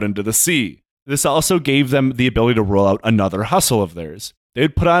running out into the sea. This also gave them the ability to roll out another hustle of theirs.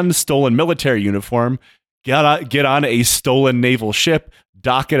 They'd put on a stolen military uniform, get on a stolen naval ship,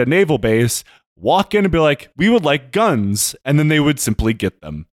 dock at a naval base, walk in and be like, we would like guns, and then they would simply get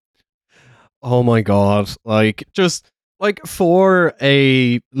them. Oh my god. Like, just, like, for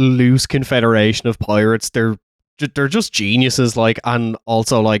a loose confederation of pirates, they're just geniuses, like, and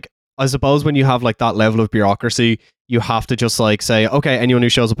also, like, I suppose when you have, like, that level of bureaucracy, you have to just, like, say, okay, anyone who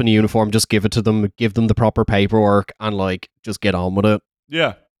shows up in a uniform, just give it to them, give them the proper paperwork, and, like, just get on with it.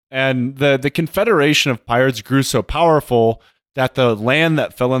 Yeah. And the Confederation of Pirates grew so powerful that the land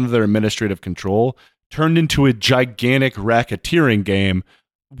that fell under their administrative control turned into a gigantic racketeering game,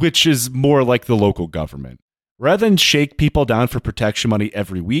 which is more like the local government. Rather than shake people down for protection money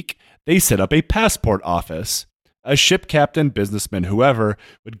every week, they set up a passport office. A ship captain, businessman, whoever,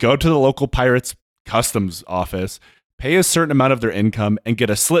 would go to the local pirates' customs office, pay a certain amount of their income, and get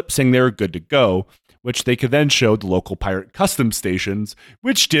a slip saying they were good to go, which they could then show the local pirate customs stations,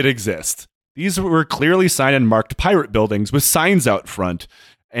 which did exist. These were clearly signed and marked pirate buildings with signs out front,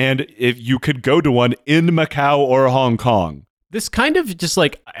 and if you could go to one in Macau or Hong Kong. This kind of just,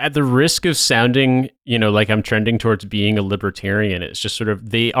 like, at the risk of sounding, like I'm trending towards being a libertarian, it's just sort of,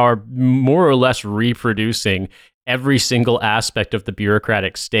 they are more or less reproducing every single aspect of the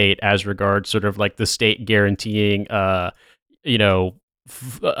bureaucratic state as regards sort of like the state guaranteeing, an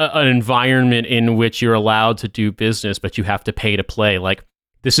environment in which you're allowed to do business, but you have to pay to play. Like,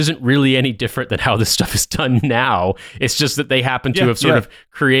 this isn't really any different than how this stuff is done now. It's just that they happen to have sort of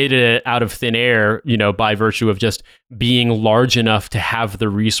created it out of thin air, by virtue of just being large enough to have the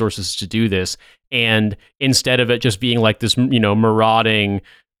resources to do this. And instead of it just being like this, marauding,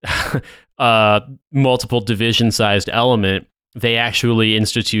 multiple division sized element, they actually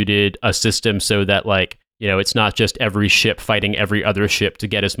instituted a system so that, like, it's not just every ship fighting every other ship to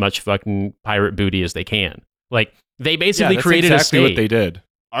get as much fucking pirate booty as they can. Like, they basically created exactly a state. What they did.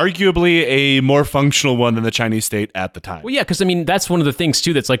 Arguably a more functional one than the Chinese state at the time. Well, yeah, because, I mean, that's one of the things,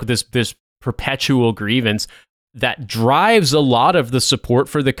 too, that's like this perpetual grievance that drives a lot of the support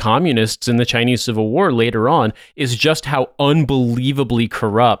for the communists in the Chinese Civil War later on, is just how unbelievably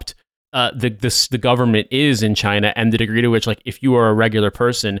corrupt the government is in China, and the degree to which, like, if you are a regular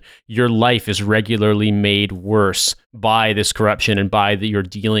person, your life is regularly made worse by this corruption and by your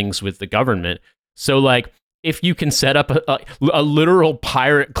dealings with the government. So, like, if you can set up a literal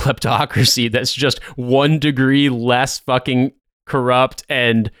pirate kleptocracy that's just 1 degree less fucking corrupt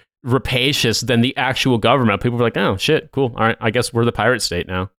and rapacious than the actual government, people were like, oh shit, cool, all right, I guess we're the pirate state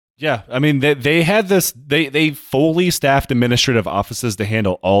now. Yeah, I mean, they had this, they fully staffed administrative offices to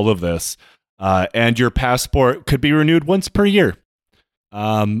handle all of this, and your passport could be renewed once per year.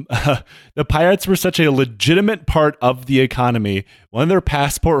 The pirates were such a legitimate part of the economy. One of their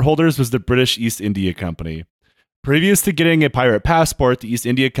passport holders was the British East India Company. Previous to getting a pirate passport, the East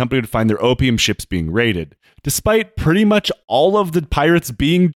India Company would find their opium ships being raided. Despite pretty much all of the pirates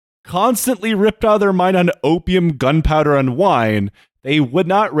being constantly ripped out of their mind on opium, gunpowder, and wine, they would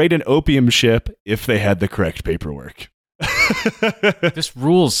not raid an opium ship if they had the correct paperwork. This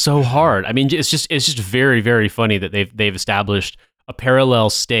rules so hard. I mean, it's just very, very funny that they've established a parallel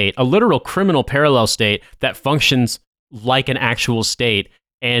state, a literal criminal parallel state that functions like an actual state,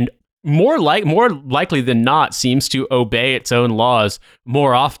 and more likely than not seems to obey its own laws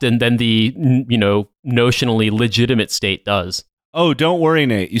more often than the notionally legitimate state does. Oh, don't worry,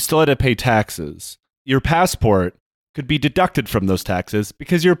 Nate. You still had to pay taxes. Your passport could be deducted from those taxes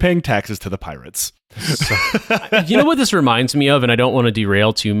because you're paying taxes to the pirates. You know what this reminds me of, and I don't want to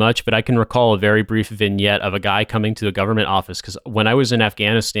derail too much, but I can recall a very brief vignette of a guy coming to a government office, because when I was in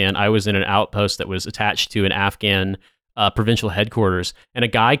Afghanistan, I was in an outpost that was attached to an Afghan provincial headquarters, and a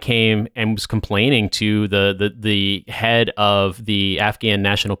guy came and was complaining to the head of the Afghan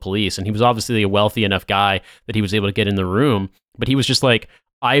National Police, and he was obviously a wealthy enough guy that he was able to get in the room, but he was just like,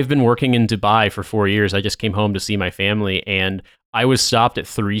 I've been working in Dubai for 4 years. I just came home to see my family, and I was stopped at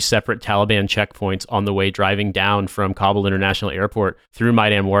 3 separate Taliban checkpoints on the way driving down from Kabul International Airport through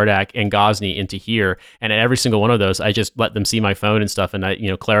Maidan Wardak and Ghazni into here. And at every single one of those, I just let them see my phone and stuff, and I,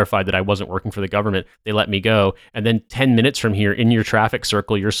 clarified that I wasn't working for the government. They let me go. And then 10 minutes from here, in your traffic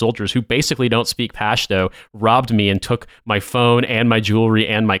circle, your soldiers, who basically don't speak Pashto, robbed me and took my phone and my jewelry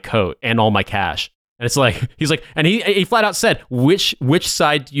and my coat and all my cash. And it's like, he's like, and he flat out said, which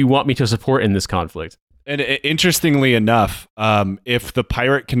side do you want me to support in this conflict? And interestingly enough, if the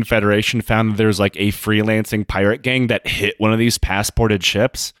Pirate Confederation found that there's like a freelancing pirate gang that hit one of these passported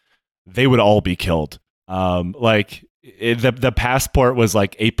ships, they would all be killed. The passport was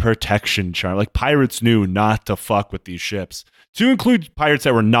like a protection charm. Like, pirates knew not to fuck with these ships, to include pirates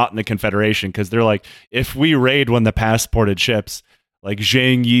that were not in the Confederation, because they're like, if we raid one of the passported ships, like,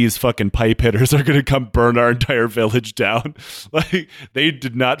 Zheng Yi's fucking pipe hitters are going to come burn our entire village down. Like, they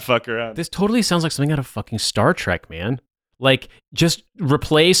did not fuck around. This totally sounds like something out of fucking Star Trek, man. Like, just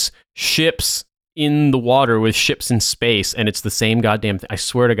replace ships in the water with ships in space, and it's the same goddamn thing. I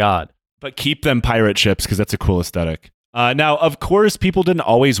swear to God. But keep them pirate ships, because that's a cool aesthetic. Now, of course, people didn't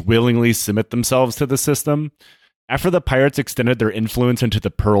always willingly submit themselves to the system. After the pirates extended their influence into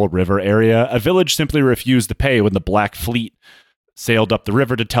the Pearl River area, a village simply refused to pay when the Black Fleet sailed up the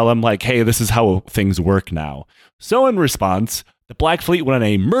river to tell them, like, hey, this is how things work now. So in response, the Black Fleet went on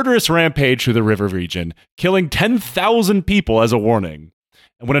a murderous rampage through the river region, killing 10,000 people as a warning.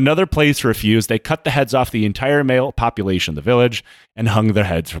 And when another place refused, they cut the heads off the entire male population of the village and hung their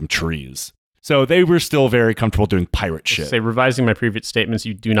heads from trees. So they were still very comfortable doing pirate shit. Say, revising my previous statements,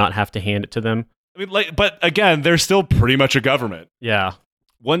 you do not have to hand it to them. I mean, but again, they're still pretty much a government. Yeah.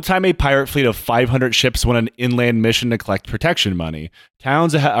 One time, a pirate fleet of 500 ships went on an inland mission to collect protection money.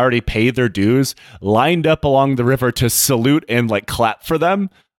 Towns that had already paid their dues lined up along the river to salute and clap for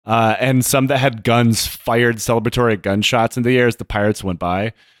them. And some that had guns fired celebratory gunshots in the air as the pirates went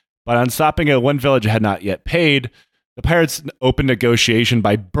by. But on stopping at one village that had not yet paid, the pirates opened negotiation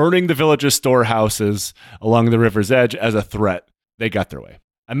by burning the village's storehouses along the river's edge as a threat. They got their way.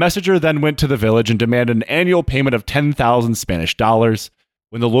 A messenger then went to the village and demanded an annual payment of 10,000 Spanish dollars.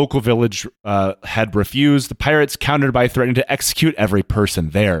 When the local village had refused, the pirates countered by threatening to execute every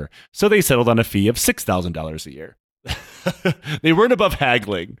person there. So they settled on a fee of $6,000 a year. They weren't above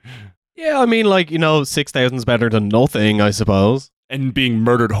haggling. Yeah, I mean, 6,000 is better than nothing, I suppose. And being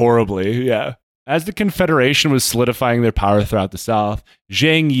murdered horribly, yeah. As the Confederation was solidifying their power throughout the South,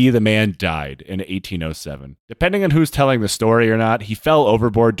 Zheng Yi the man died in 1807. Depending on who's telling the story or not, he fell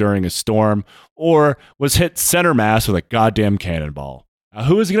overboard during a storm or was hit center mass with a goddamn cannonball.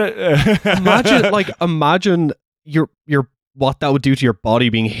 Who is gonna imagine your what that would do to your body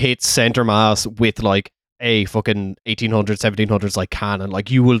being hit center mass with a fucking 1800s, 1700s cannon.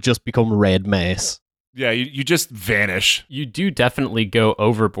 You will just become red mess. Yeah, you just vanish. You do definitely go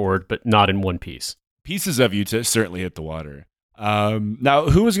overboard, but not in one piece. Pieces of you to certainly hit the water. Now,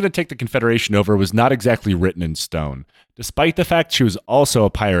 who was going to take the Confederation over was not exactly written in stone. Despite the fact she was also a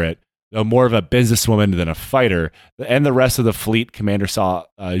pirate, though more of a businesswoman than a fighter, and the rest of the fleet commander saw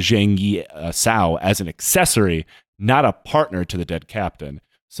Zheng Yi Sao as an accessory, not a partner to the dead captain.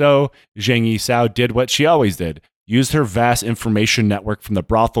 So Zheng Yi Sao did what she always did, used her vast information network from the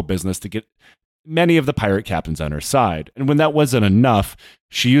brothel business to get many of the pirate captains on her side. And when that wasn't enough,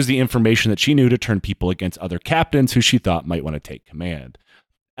 she used the information that she knew to turn people against other captains who she thought might want to take command.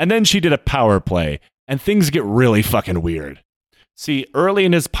 And then she did a power play, and things get really fucking weird. See, early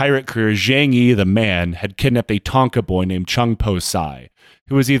in his pirate career, Zheng Yi, the man, had kidnapped a Tonka boy named Chung Po Sai,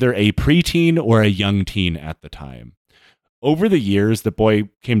 who was either a preteen or a young teen at the time. Over the years, the boy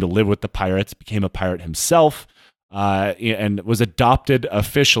came to live with the pirates, became a pirate himself, and was adopted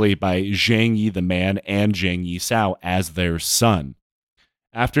officially by Zheng Yi, the man, and Zheng Yi Sao as their son.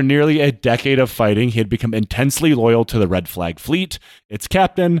 After nearly a decade of fighting, he had become intensely loyal to the Red Flag Fleet, its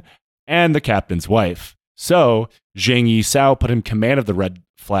captain, and the captain's wife. So, Zheng Yi Sao put in command of the Red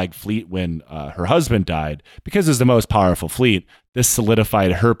Flag Fleet when her husband died. Because as the most powerful fleet, this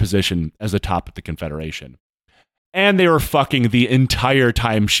solidified her position as the top of the Confederation. And they were fucking the entire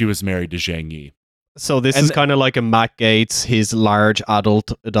time she was married to Zheng Yi. So this is kind of like a Matt Gaetz, his large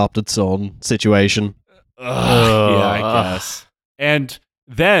adult adopted son situation. Yeah, I guess. And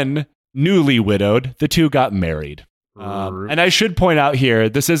then, newly widowed, the two got married. And I should point out here,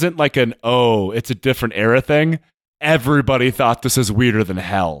 this isn't like it's a different era thing. Everybody thought this is weirder than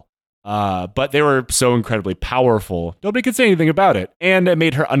hell. But they were so incredibly powerful, nobody could say anything about it. And it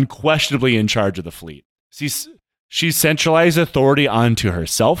made her unquestionably in charge of the fleet. See, She centralized authority onto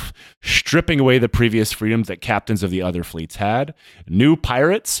herself, stripping away the previous freedoms that captains of the other fleets had. New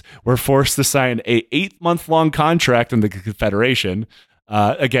pirates were forced to sign a 8-month-long contract in the Confederation.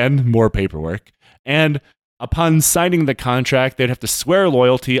 Again, more paperwork. And upon signing the contract, they'd have to swear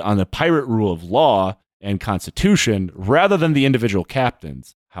loyalty on the pirate rule of law and constitution rather than the individual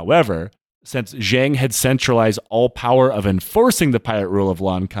captains. However, since Zheng had centralized all power of enforcing the pirate rule of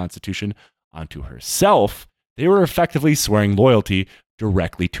law and constitution onto herself, they were effectively swearing loyalty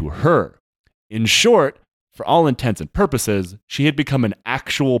directly to her. In short, for all intents and purposes, she had become an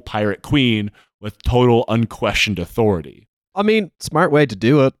actual pirate queen with total unquestioned authority. I mean, smart way to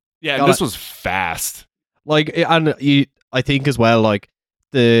do it. Yeah, Got this it. was fast. Like, and I think as well, like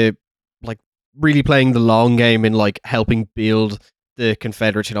really playing the long game in like helping build the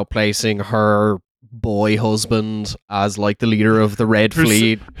Confederates, placing her boy husband as like the leader of the Red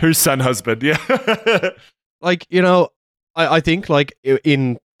Fleet. Her son husband, yeah. Like, I think like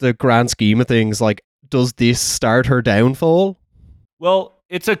in the grand scheme of things, like, does this start her downfall? Well,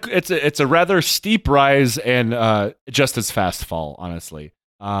 it's a rather steep rise and just as fast fall, honestly.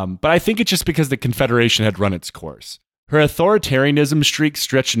 But I think it's just because the Confederation had run its course. Her authoritarianism streak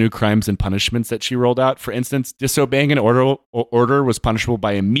stretched new crimes and punishments that she rolled out. For instance, disobeying an order was punishable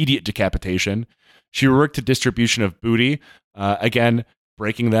by immediate decapitation. She worked to distribution of booty. Again,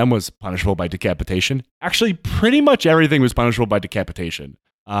 breaking them was punishable by decapitation. Actually, pretty much everything was punishable by decapitation.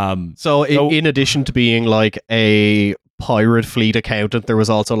 So in addition to being like a pirate fleet accountant, there was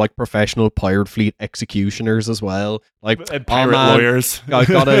also like professional pirate fleet executioners as well, like and pirate lawyers. I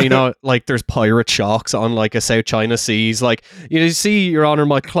gotta, like there's pirate shocks on like a South China Seas. Like, you see, Your Honor,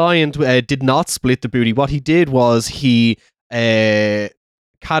 my client did not split the booty. What he did was he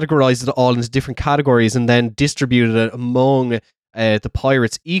categorized it all into different categories and then distributed it among the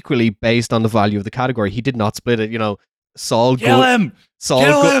pirates equally based on the value of the category. He did not split it. Saul Goodman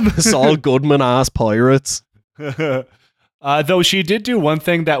ass pirates. Though she did do one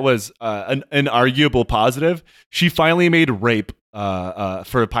thing that was an arguable positive. She finally made rape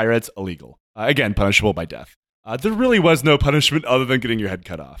for pirates illegal. Again, punishable by death. There really was no punishment other than getting your head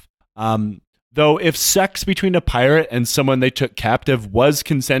cut off. Though if sex between a pirate and someone they took captive was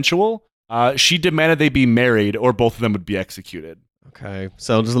consensual, she demanded they be married or both of them would be executed. Okay,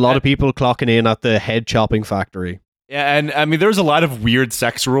 so there's a lot of people clocking in at the head chopping factory. Yeah, and I mean, there's a lot of weird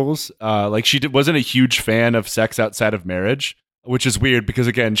sex rules. Like she wasn't a huge fan of sex outside of marriage, which is weird because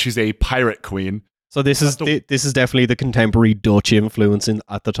again, she's a pirate queen. So this is definitely the contemporary Dutch influence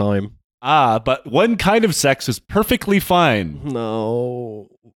at the time. But one kind of sex is perfectly fine. No.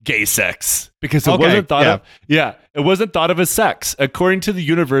 Gay sex, because it wasn't thought of. Yeah, it wasn't thought of as sex. According to the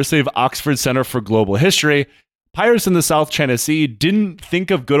University of Oxford Center for Global History, pirates in the South China Sea didn't think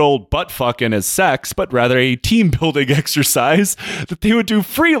of good old butt fucking as sex, but rather a team building exercise that they would do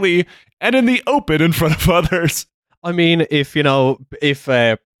freely and in the open in front of others. I mean, if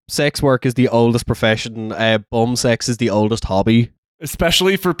sex work is the oldest profession, bum sex is the oldest hobby,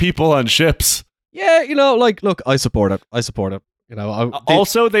 especially for people on ships. Yeah, look, I support it.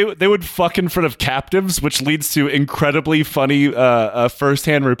 Also, they would fuck in front of captives, which leads to incredibly funny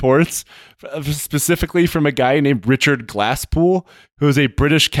first-hand reports, specifically from a guy named Richard Glasspool, who is a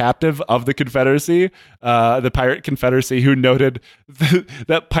British captive of the Confederacy, the Pirate Confederacy, who noted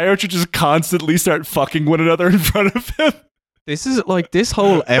that pirates would just constantly start fucking one another in front of him. This is like, this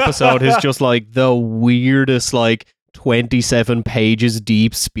whole episode is just like the weirdest, like, 27 pages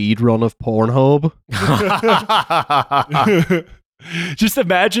deep speed run of Pornhub. Just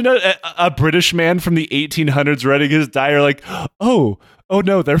imagine a British man from the 1800s writing his diary like, oh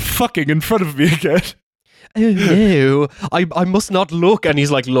no, they're fucking in front of me again. Oh no, I must not look. And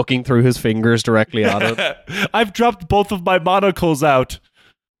he's like looking through his fingers directly at it. I've dropped both of my monocles out.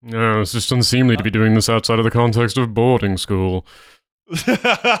 No, it's just unseemly to be doing this outside of the context of boarding school.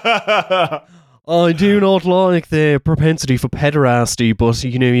 I do not like their propensity for pederasty, but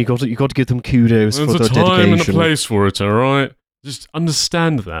you got to give them kudos for their dedication. There's a time and a place for it, all right? Just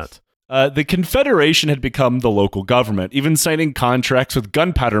understand that. The Confederation had become the local government, even signing contracts with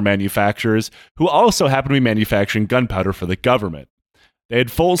gunpowder manufacturers who also happened to be manufacturing gunpowder for the government. They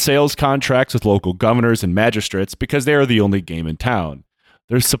had full sales contracts with local governors and magistrates because they are the only game in town.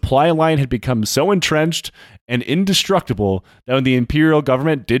 Their supply line had become so entrenched and indestructible that when the imperial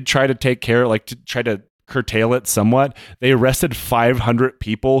government did try to try to curtail it somewhat, they arrested 500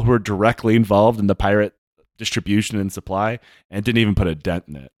 people who were directly involved in the pirate distribution and supply and didn't even put a dent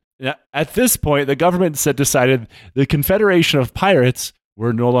in it. Now, at this point, the government decided the Confederation of Pirates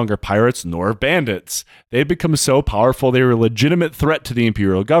were no longer pirates nor bandits. They had become so powerful they were a legitimate threat to the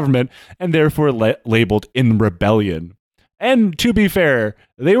imperial government and therefore labeled in rebellion. And to be fair,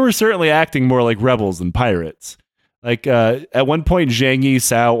 they were certainly acting more like rebels than pirates. Like at one point, Zheng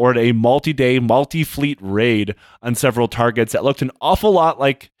Yisao ordered a multi-day, multi-fleet raid on several targets that looked an awful lot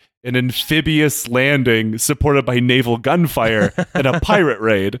like an amphibious landing supported by naval gunfire and a pirate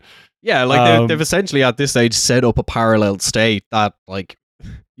raid. Yeah, like they've essentially at this stage set up a parallel state that, like,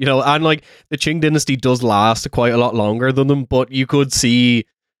 you know, and like the Qing dynasty does last quite a lot longer than them, but you could see,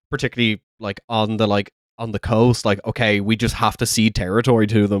 particularly like on the coast, like, okay, we just have to cede territory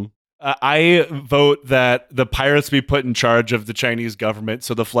to them. I vote that the pirates be put in charge of the Chinese government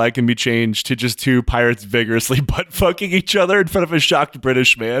so the flag can be changed to just two pirates vigorously butt fucking each other in front of a shocked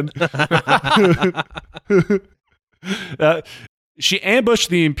British man. She ambushed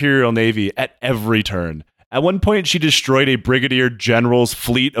the Imperial Navy at every turn. At one point, she destroyed a brigadier general's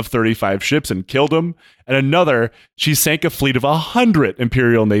fleet of 35 ships and killed him. At another, she sank a fleet of 100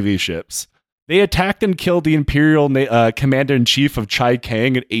 Imperial Navy ships. They attacked and killed the Imperial Commander-in-Chief of Chai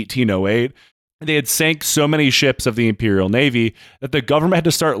Kang in 1808. They had sank so many ships of the Imperial Navy that the government had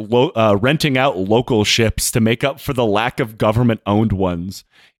to start renting out local ships to make up for the lack of government-owned ones.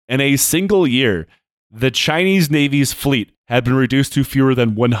 In a single year, the Chinese Navy's fleet had been reduced to fewer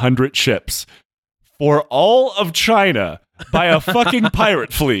than 100 ships for all of China by a fucking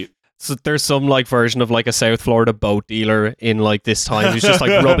pirate fleet. So there's some like version of like a South Florida boat dealer in like this time who's just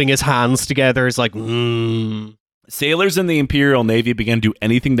like rubbing his hands together. It's like, Sailors in the Imperial Navy began to do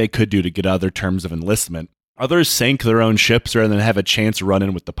anything they could do to get out of their terms of enlistment. Others sank their own ships rather than have a chance run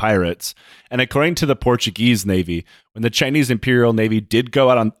in with the pirates. And according to the Portuguese Navy, when the Chinese Imperial Navy did go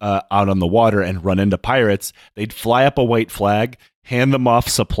out on the water and run into pirates, they'd fly up a white flag, hand them off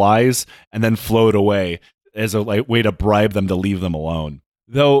supplies, and then float away as a way to bribe them to leave them alone.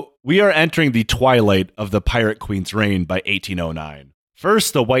 Though we are entering the twilight of the Pirate Queen's reign by 1809.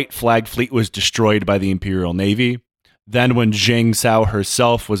 First, the White Flag Fleet was destroyed by the Imperial Navy. Then, when Zheng Sao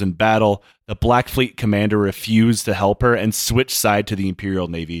herself was in battle, the Black Fleet commander refused to help her and switched side to the Imperial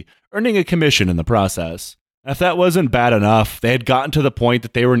Navy, earning a commission in the process. If that wasn't bad enough, they had gotten to the point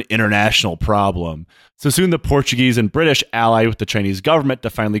that they were an international problem. So soon the Portuguese and British allied with the Chinese government to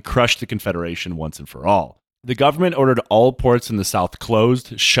finally crush the Confederation once and for all. The government ordered all ports in the south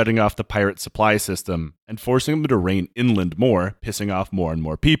closed, shutting off the pirate supply system and forcing them to rein inland more, pissing off more and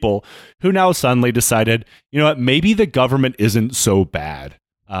more people, who now suddenly decided, you know what, maybe the government isn't so bad.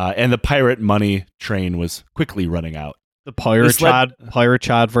 And the pirate money train was quickly running out. The Pirate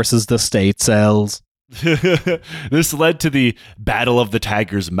Chad versus the state cells. This led to the Battle of the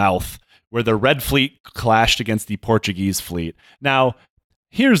Tiger's Mouth, where the Red Fleet clashed against the Portuguese fleet. Now,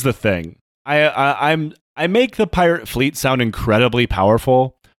 here's the thing. I make the pirate fleet sound incredibly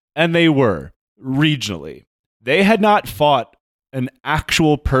powerful, and they were, regionally. They had not fought an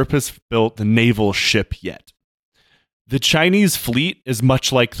actual purpose-built naval ship yet. The Chinese fleet is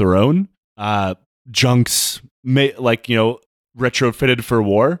much like their own. Junks, retrofitted for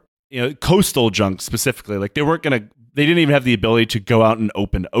war. Coastal junks specifically. Like they didn't even have the ability to go out in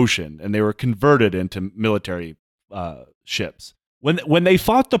open ocean, and they were converted into military ships. When they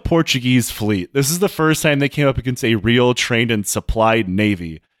fought the Portuguese fleet, this is the first time they came up against a real trained and supplied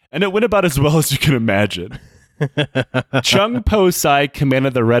navy, and it went about as well as you can imagine. Chung Po Sai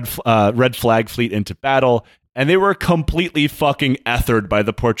commanded the Red Flag Fleet into battle, and they were completely fucking ethered by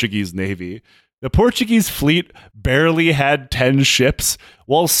the Portuguese navy. The Portuguese fleet barely had 10 ships,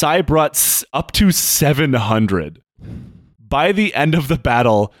 while Sai brought up to 700. By the end of the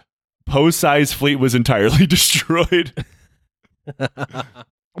battle, Po Sai's fleet was entirely destroyed.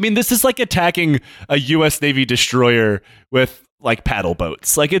 I mean, this is like attacking a U.S. Navy destroyer with like paddle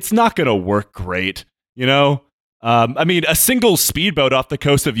boats. Like, it's not going to work great, you know? I mean, a single speedboat off the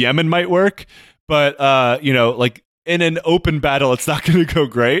coast of Yemen might work, but, like in an open battle, it's not going to go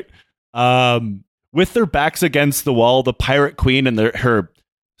great. With their backs against the wall, the Pirate Queen and her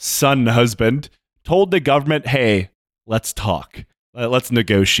son husband told the government, hey, let's talk. Let's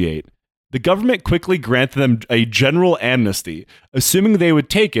negotiate. The government quickly granted them a general amnesty, assuming they would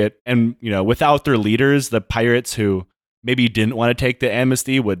take it, and without their leaders, the pirates who maybe didn't want to take the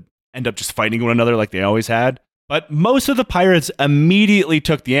amnesty would end up just fighting one another like they always had. But most of the pirates immediately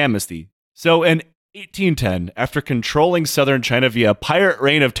took the amnesty. So in 1810, after controlling southern China via a pirate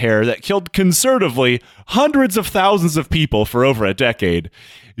reign of terror that killed conservatively hundreds of thousands of people for over a decade,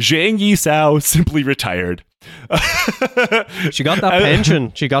 Zheng Yisao simply retired. She got that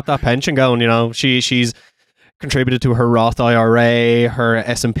pension. She got that pension going, She's contributed to her Roth IRA, her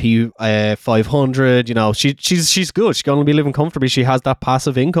S&P 500. You know, she's good. She's going to be living comfortably. She has that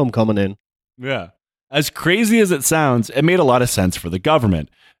passive income coming in. Yeah. As crazy as it sounds, it made a lot of sense for the government.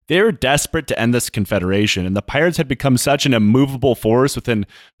 They were desperate to end this confederation, and the pirates had become such an immovable force within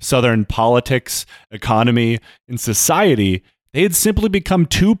Southern politics, economy, and society. They had simply become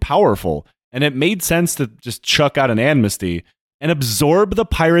too powerful, and it made sense to just chuck out an amnesty and absorb the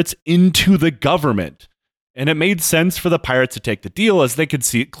pirates into the government. And it made sense for the pirates to take the deal as they could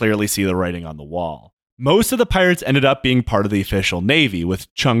clearly see the writing on the wall. Most of the pirates ended up being part of the official navy,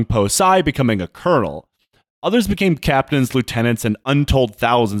 with Zheng Po becoming a colonel. Others became captains, lieutenants, and untold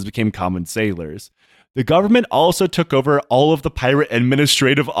thousands became common sailors. The government also took over all of the pirate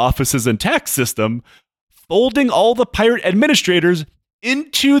administrative offices and tax system, folding all the pirate administrators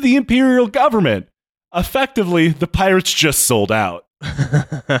into the imperial government. Effectively, the pirates just sold out.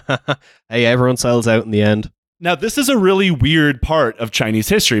 Hey, everyone sells out in the end. Now, this is a really weird part of Chinese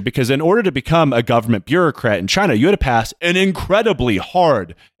history because in order to become a government bureaucrat in China, you had to pass an incredibly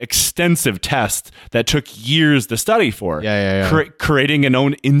hard, extensive test that took years to study for, creating an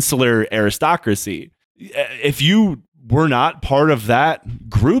own insular aristocracy. If you were not part of that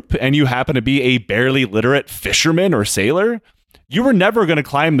group and you happen to be a barely literate fisherman or sailor, you were never going to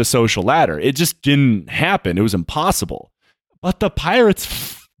climb the social ladder. It just didn't happen. It was impossible. But the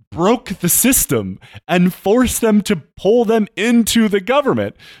pirates broke the system and forced them to pull them into the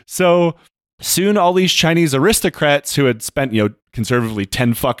government. So soon all these Chinese aristocrats who had spent, conservatively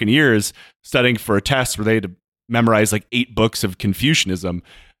 10 fucking years studying for a test where they had to memorize like 8 books of Confucianism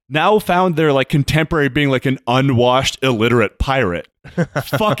now found their like contemporary being like an unwashed, illiterate pirate.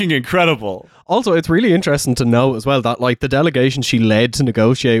 Fucking incredible. Also, it's really interesting to know as well that like the delegation she led to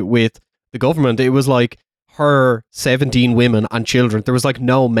negotiate with the government, it was like her 17 women and children. There was like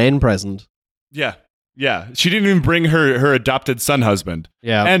no men present. Yeah. She didn't even bring her adopted son husband.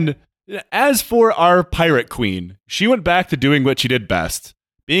 Yeah. And as for our pirate queen, she went back to doing what she did best,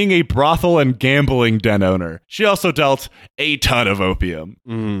 being a brothel and gambling den owner. She also dealt a ton of opium.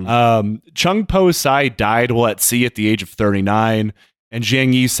 Zheng Po died while at sea at the age of 39, and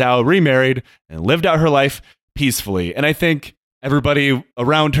Zhang Yisao remarried and lived out her life peacefully. And I think everybody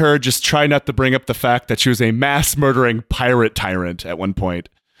around her just tried not to bring up the fact that she was a mass-murdering pirate tyrant at one point.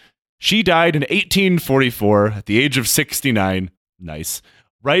 She died in 1844 at the age of 69. Nice.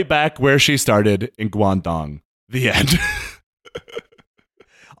 Right back where she started in Guangdong. The end.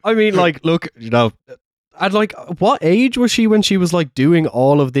 I mean, like, look, at like, what age was she when she was like doing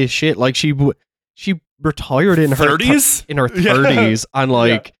all of this shit? Like, she retired in her 30s? In her 30s, and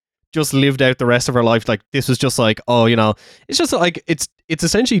like just lived out the rest of her life. Like, this was just like, it's just like it's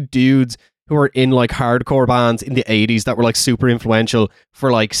essentially dudes who were in like hardcore bands in the 80s that were like super influential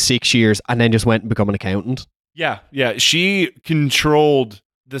for like 6 years and then just went and become an accountant. Yeah. She controlled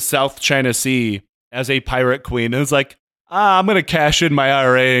the South China Sea as a pirate queen. And it was like, I'm going to cash in my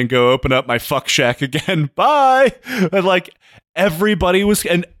IRA and go open up my fuck shack again. Bye. And like everybody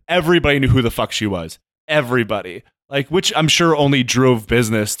knew who the fuck she was. Everybody. Like, which I'm sure only drove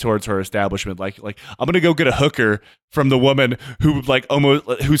business towards her establishment. Like I'm going to go get a hooker from the woman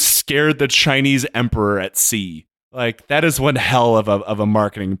who scared the Chinese emperor at sea. Like, that is one hell of a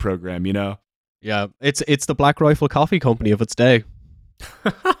marketing program, you know? Yeah. It's the Black Rifle Coffee Company of its day.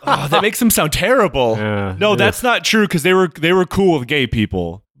 Oh, that makes them sound terrible. No, that's not true because they were cool with gay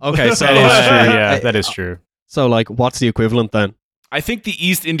people. Okay, so that is true. Yeah, that is true. So, like, what's the equivalent then? I think the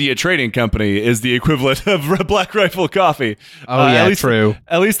East India Trading Company is the equivalent of Black Rifle Coffee. Oh, yeah, true.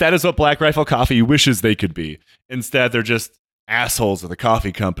 At least that is what Black Rifle Coffee wishes they could be. Instead, they're just assholes of the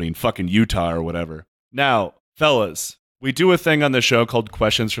coffee company in fucking Utah or whatever. Now, fellas, we do a thing on the show called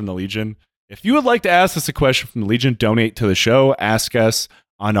Questions from the Legion. If you would like to ask us a question from the Legion, donate to the show, ask us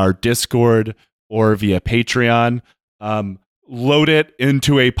on our Discord or via Patreon. Load it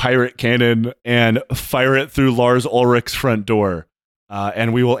into a pirate cannon and fire it through Lars Ulrich's front door.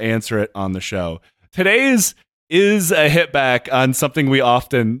 And we will answer it on the show. Today's is a hit back on something we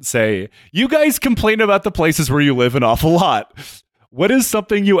often say. You guys complain about the places where you live an awful lot. What is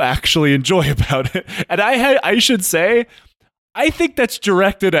something you actually enjoy about it? And I should say, I think that's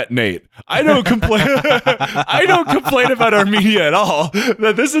directed at Nate. I don't complain. I don't complain about Armenia at all.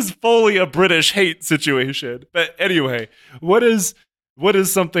 That this is fully a British hate situation. But anyway, what is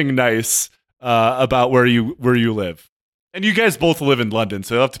something nice about where you live? And you guys both live in London,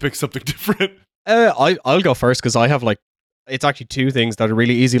 so you'll have to pick something different. I'll go first because I have it's actually 2 things that are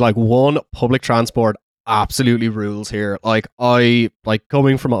really easy. Like, one, public transport absolutely rules here. Like, I like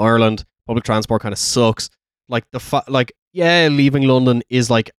coming from Ireland, public transport kind of sucks. Like leaving London is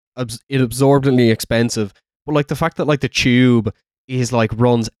like absorbently expensive, But like the fact that like the tube is like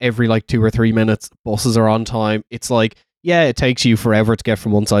runs every like 2 or 3 minutes, buses are on time. It's like, yeah, it takes you forever to get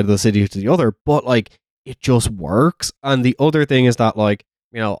from one side of the city to the other, but like it just works. And the other thing is that like,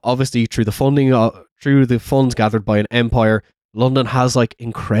 obviously through the funding, through the funds gathered by an empire, London has like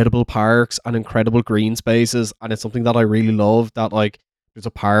incredible parks and incredible green spaces, and it's something that I really love. That like there's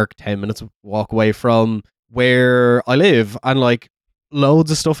a park 10 minutes walk away from where I live, and like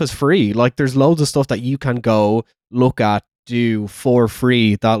loads of stuff is free. Like there's loads of stuff that you can go look at, do for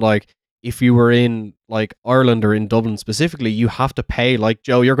free. That like if you were in like Ireland or in Dublin specifically, you have to pay. Like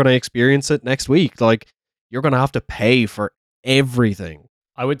Joe, you're going to experience it next week. Like you're going to have to pay for everything.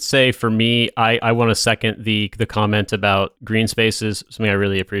 I would say for me, I want to second the comment about green spaces, something I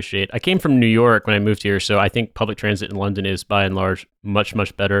really appreciate. I came from New York when I moved here, so I think public transit in London is by and large much,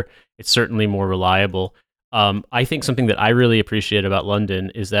 much better. It's certainly more reliable. I think something that I really appreciate about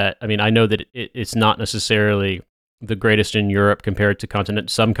London is that, I mean, I know that it's not necessarily the greatest in Europe compared to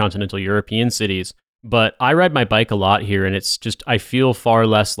some continental European cities, but I ride my bike a lot here, and it's just, I feel far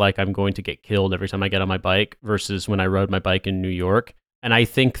less like I'm going to get killed every time I get on my bike versus when I rode my bike in New York. And I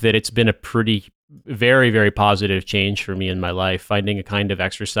think that it's been a very, very positive change for me in my life, finding a kind of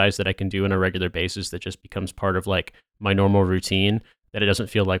exercise that I can do on a regular basis that just becomes part of like my normal routine, that it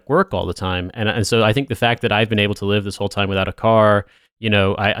doesn't feel like work all the time. And so I think the fact that I've been able to live this whole time without a car,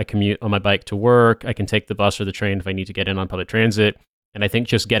 I commute on my bike to work, I can take the bus or the train if I need to get in on public transit. And I think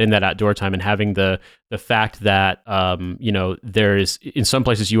just getting that outdoor time and having the fact that, there's, in some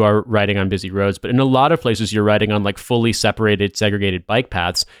places you are riding on busy roads, but in a lot of places you're riding on like fully separated, segregated bike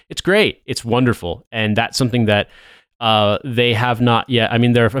paths. It's great. It's wonderful. And that's something that they have not yet. I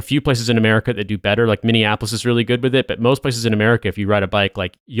mean, there are a few places in America that do better. Like Minneapolis is really good with it, but most places in America, if you ride a bike,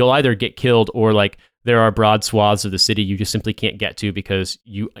 like you'll either get killed or like there are broad swaths of the city you just simply can't get to because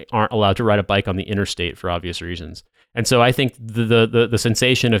you aren't allowed to ride a bike on the interstate for obvious reasons. And so I think the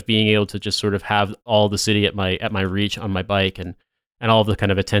sensation of being able to just sort of have all the city at my reach on my bike and all of the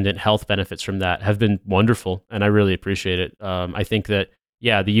kind of attendant health benefits from that have been wonderful, and I really appreciate it. I think that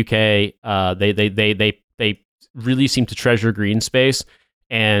the UK they really seem to treasure green space,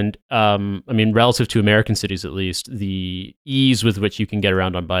 and I mean, relative to American cities at least, the ease with which you can get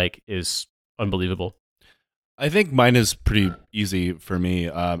around on bike is unbelievable. I think mine is pretty easy for me.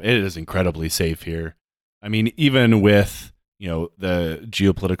 It is incredibly safe here. I mean, even with, the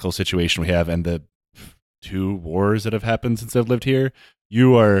geopolitical situation we have and the 2 wars that have happened since I've lived here,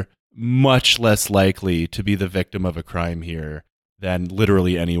 you are much less likely to be the victim of a crime here than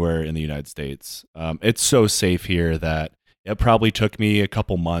literally anywhere in the United States. It's so safe here that it probably took me a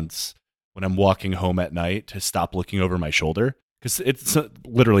couple months when I'm walking home at night to stop looking over my shoulder, because it's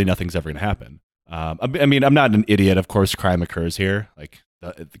literally nothing's ever going to happen. I mean, I'm not an idiot. Of course, crime occurs here. Like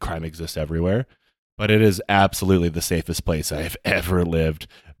the crime exists everywhere. But it is absolutely the safest place I've ever lived,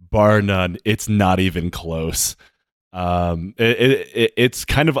 bar none. It's not even close. It's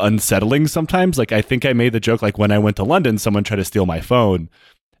kind of unsettling sometimes. Like, I think I made the joke, like when I went to London, someone tried to steal my phone,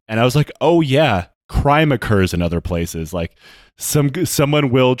 and I was like, oh yeah, crime occurs in other places. Like someone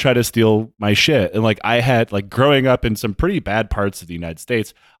will try to steal my shit. And like I had, like, growing up in some pretty bad parts of the United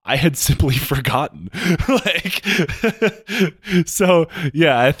States, I had simply forgotten. Like, so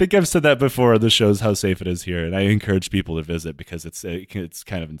yeah, I think I've said that before. This shows how safe it is here, and I encourage people to visit because it's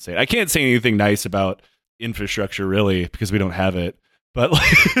kind of insane. I can't say anything nice about infrastructure really because we don't have it. But like,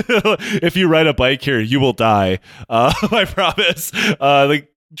 if you ride a bike here, you will die. I promise.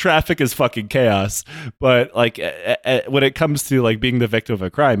 Like, traffic is fucking chaos. But like, when it comes to like being the victim of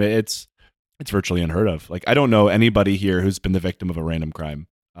a crime, it's virtually unheard of. Like, I don't know anybody here who's been the victim of a random crime.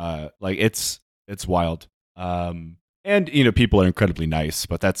 Like it's wild. And people are incredibly nice,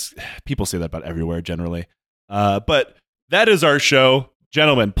 but people say that about everywhere generally. But that is our show.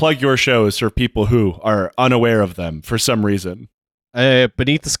 Gentlemen, plug your shows for people who are unaware of them for some reason.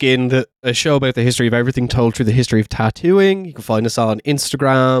 Beneath the Skin, a show about the history of everything told through the history of tattooing. You can find us on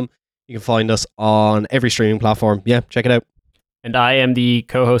Instagram. You can find us on every streaming platform. Yeah, check it out. And I am the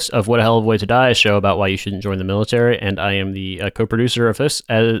co-host of What a Hell of a Way to Die, a show about why you shouldn't join the military. And I am the co-producer of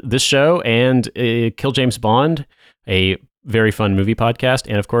this show and Kill James Bond, a very fun movie podcast.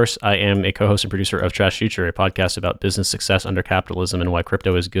 And of course, I am a co-host and producer of Trash Future, a podcast about business success under capitalism and why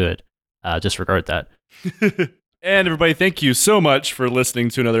crypto is good. Disregard that. And everybody, thank you so much for listening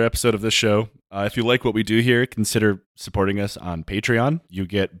to another episode of this show. If you like what we do here, consider supporting us on Patreon. You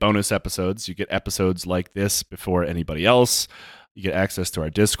get bonus episodes. You get episodes like this before anybody else. You get access to our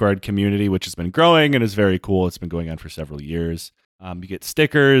Discord community, which has been growing and is very cool. It's been going on for several years. You get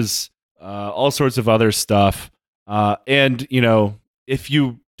stickers, all sorts of other stuff. And, if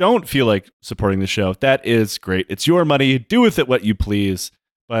you don't feel like supporting the show, that is great. It's your money. Do with it what you please.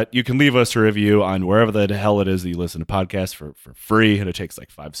 But you can leave us a review on wherever the hell it is that you listen to podcasts for free, and it takes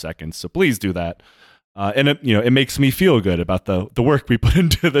like 5 seconds. So please do that. And it makes me feel good about the work we put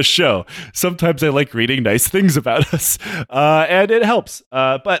into the show. Sometimes I like reading nice things about us, and it helps.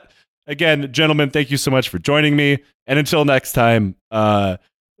 But again, gentlemen, thank you so much for joining me. And until next time,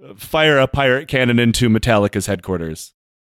 fire a pirate cannon into Metallica's headquarters.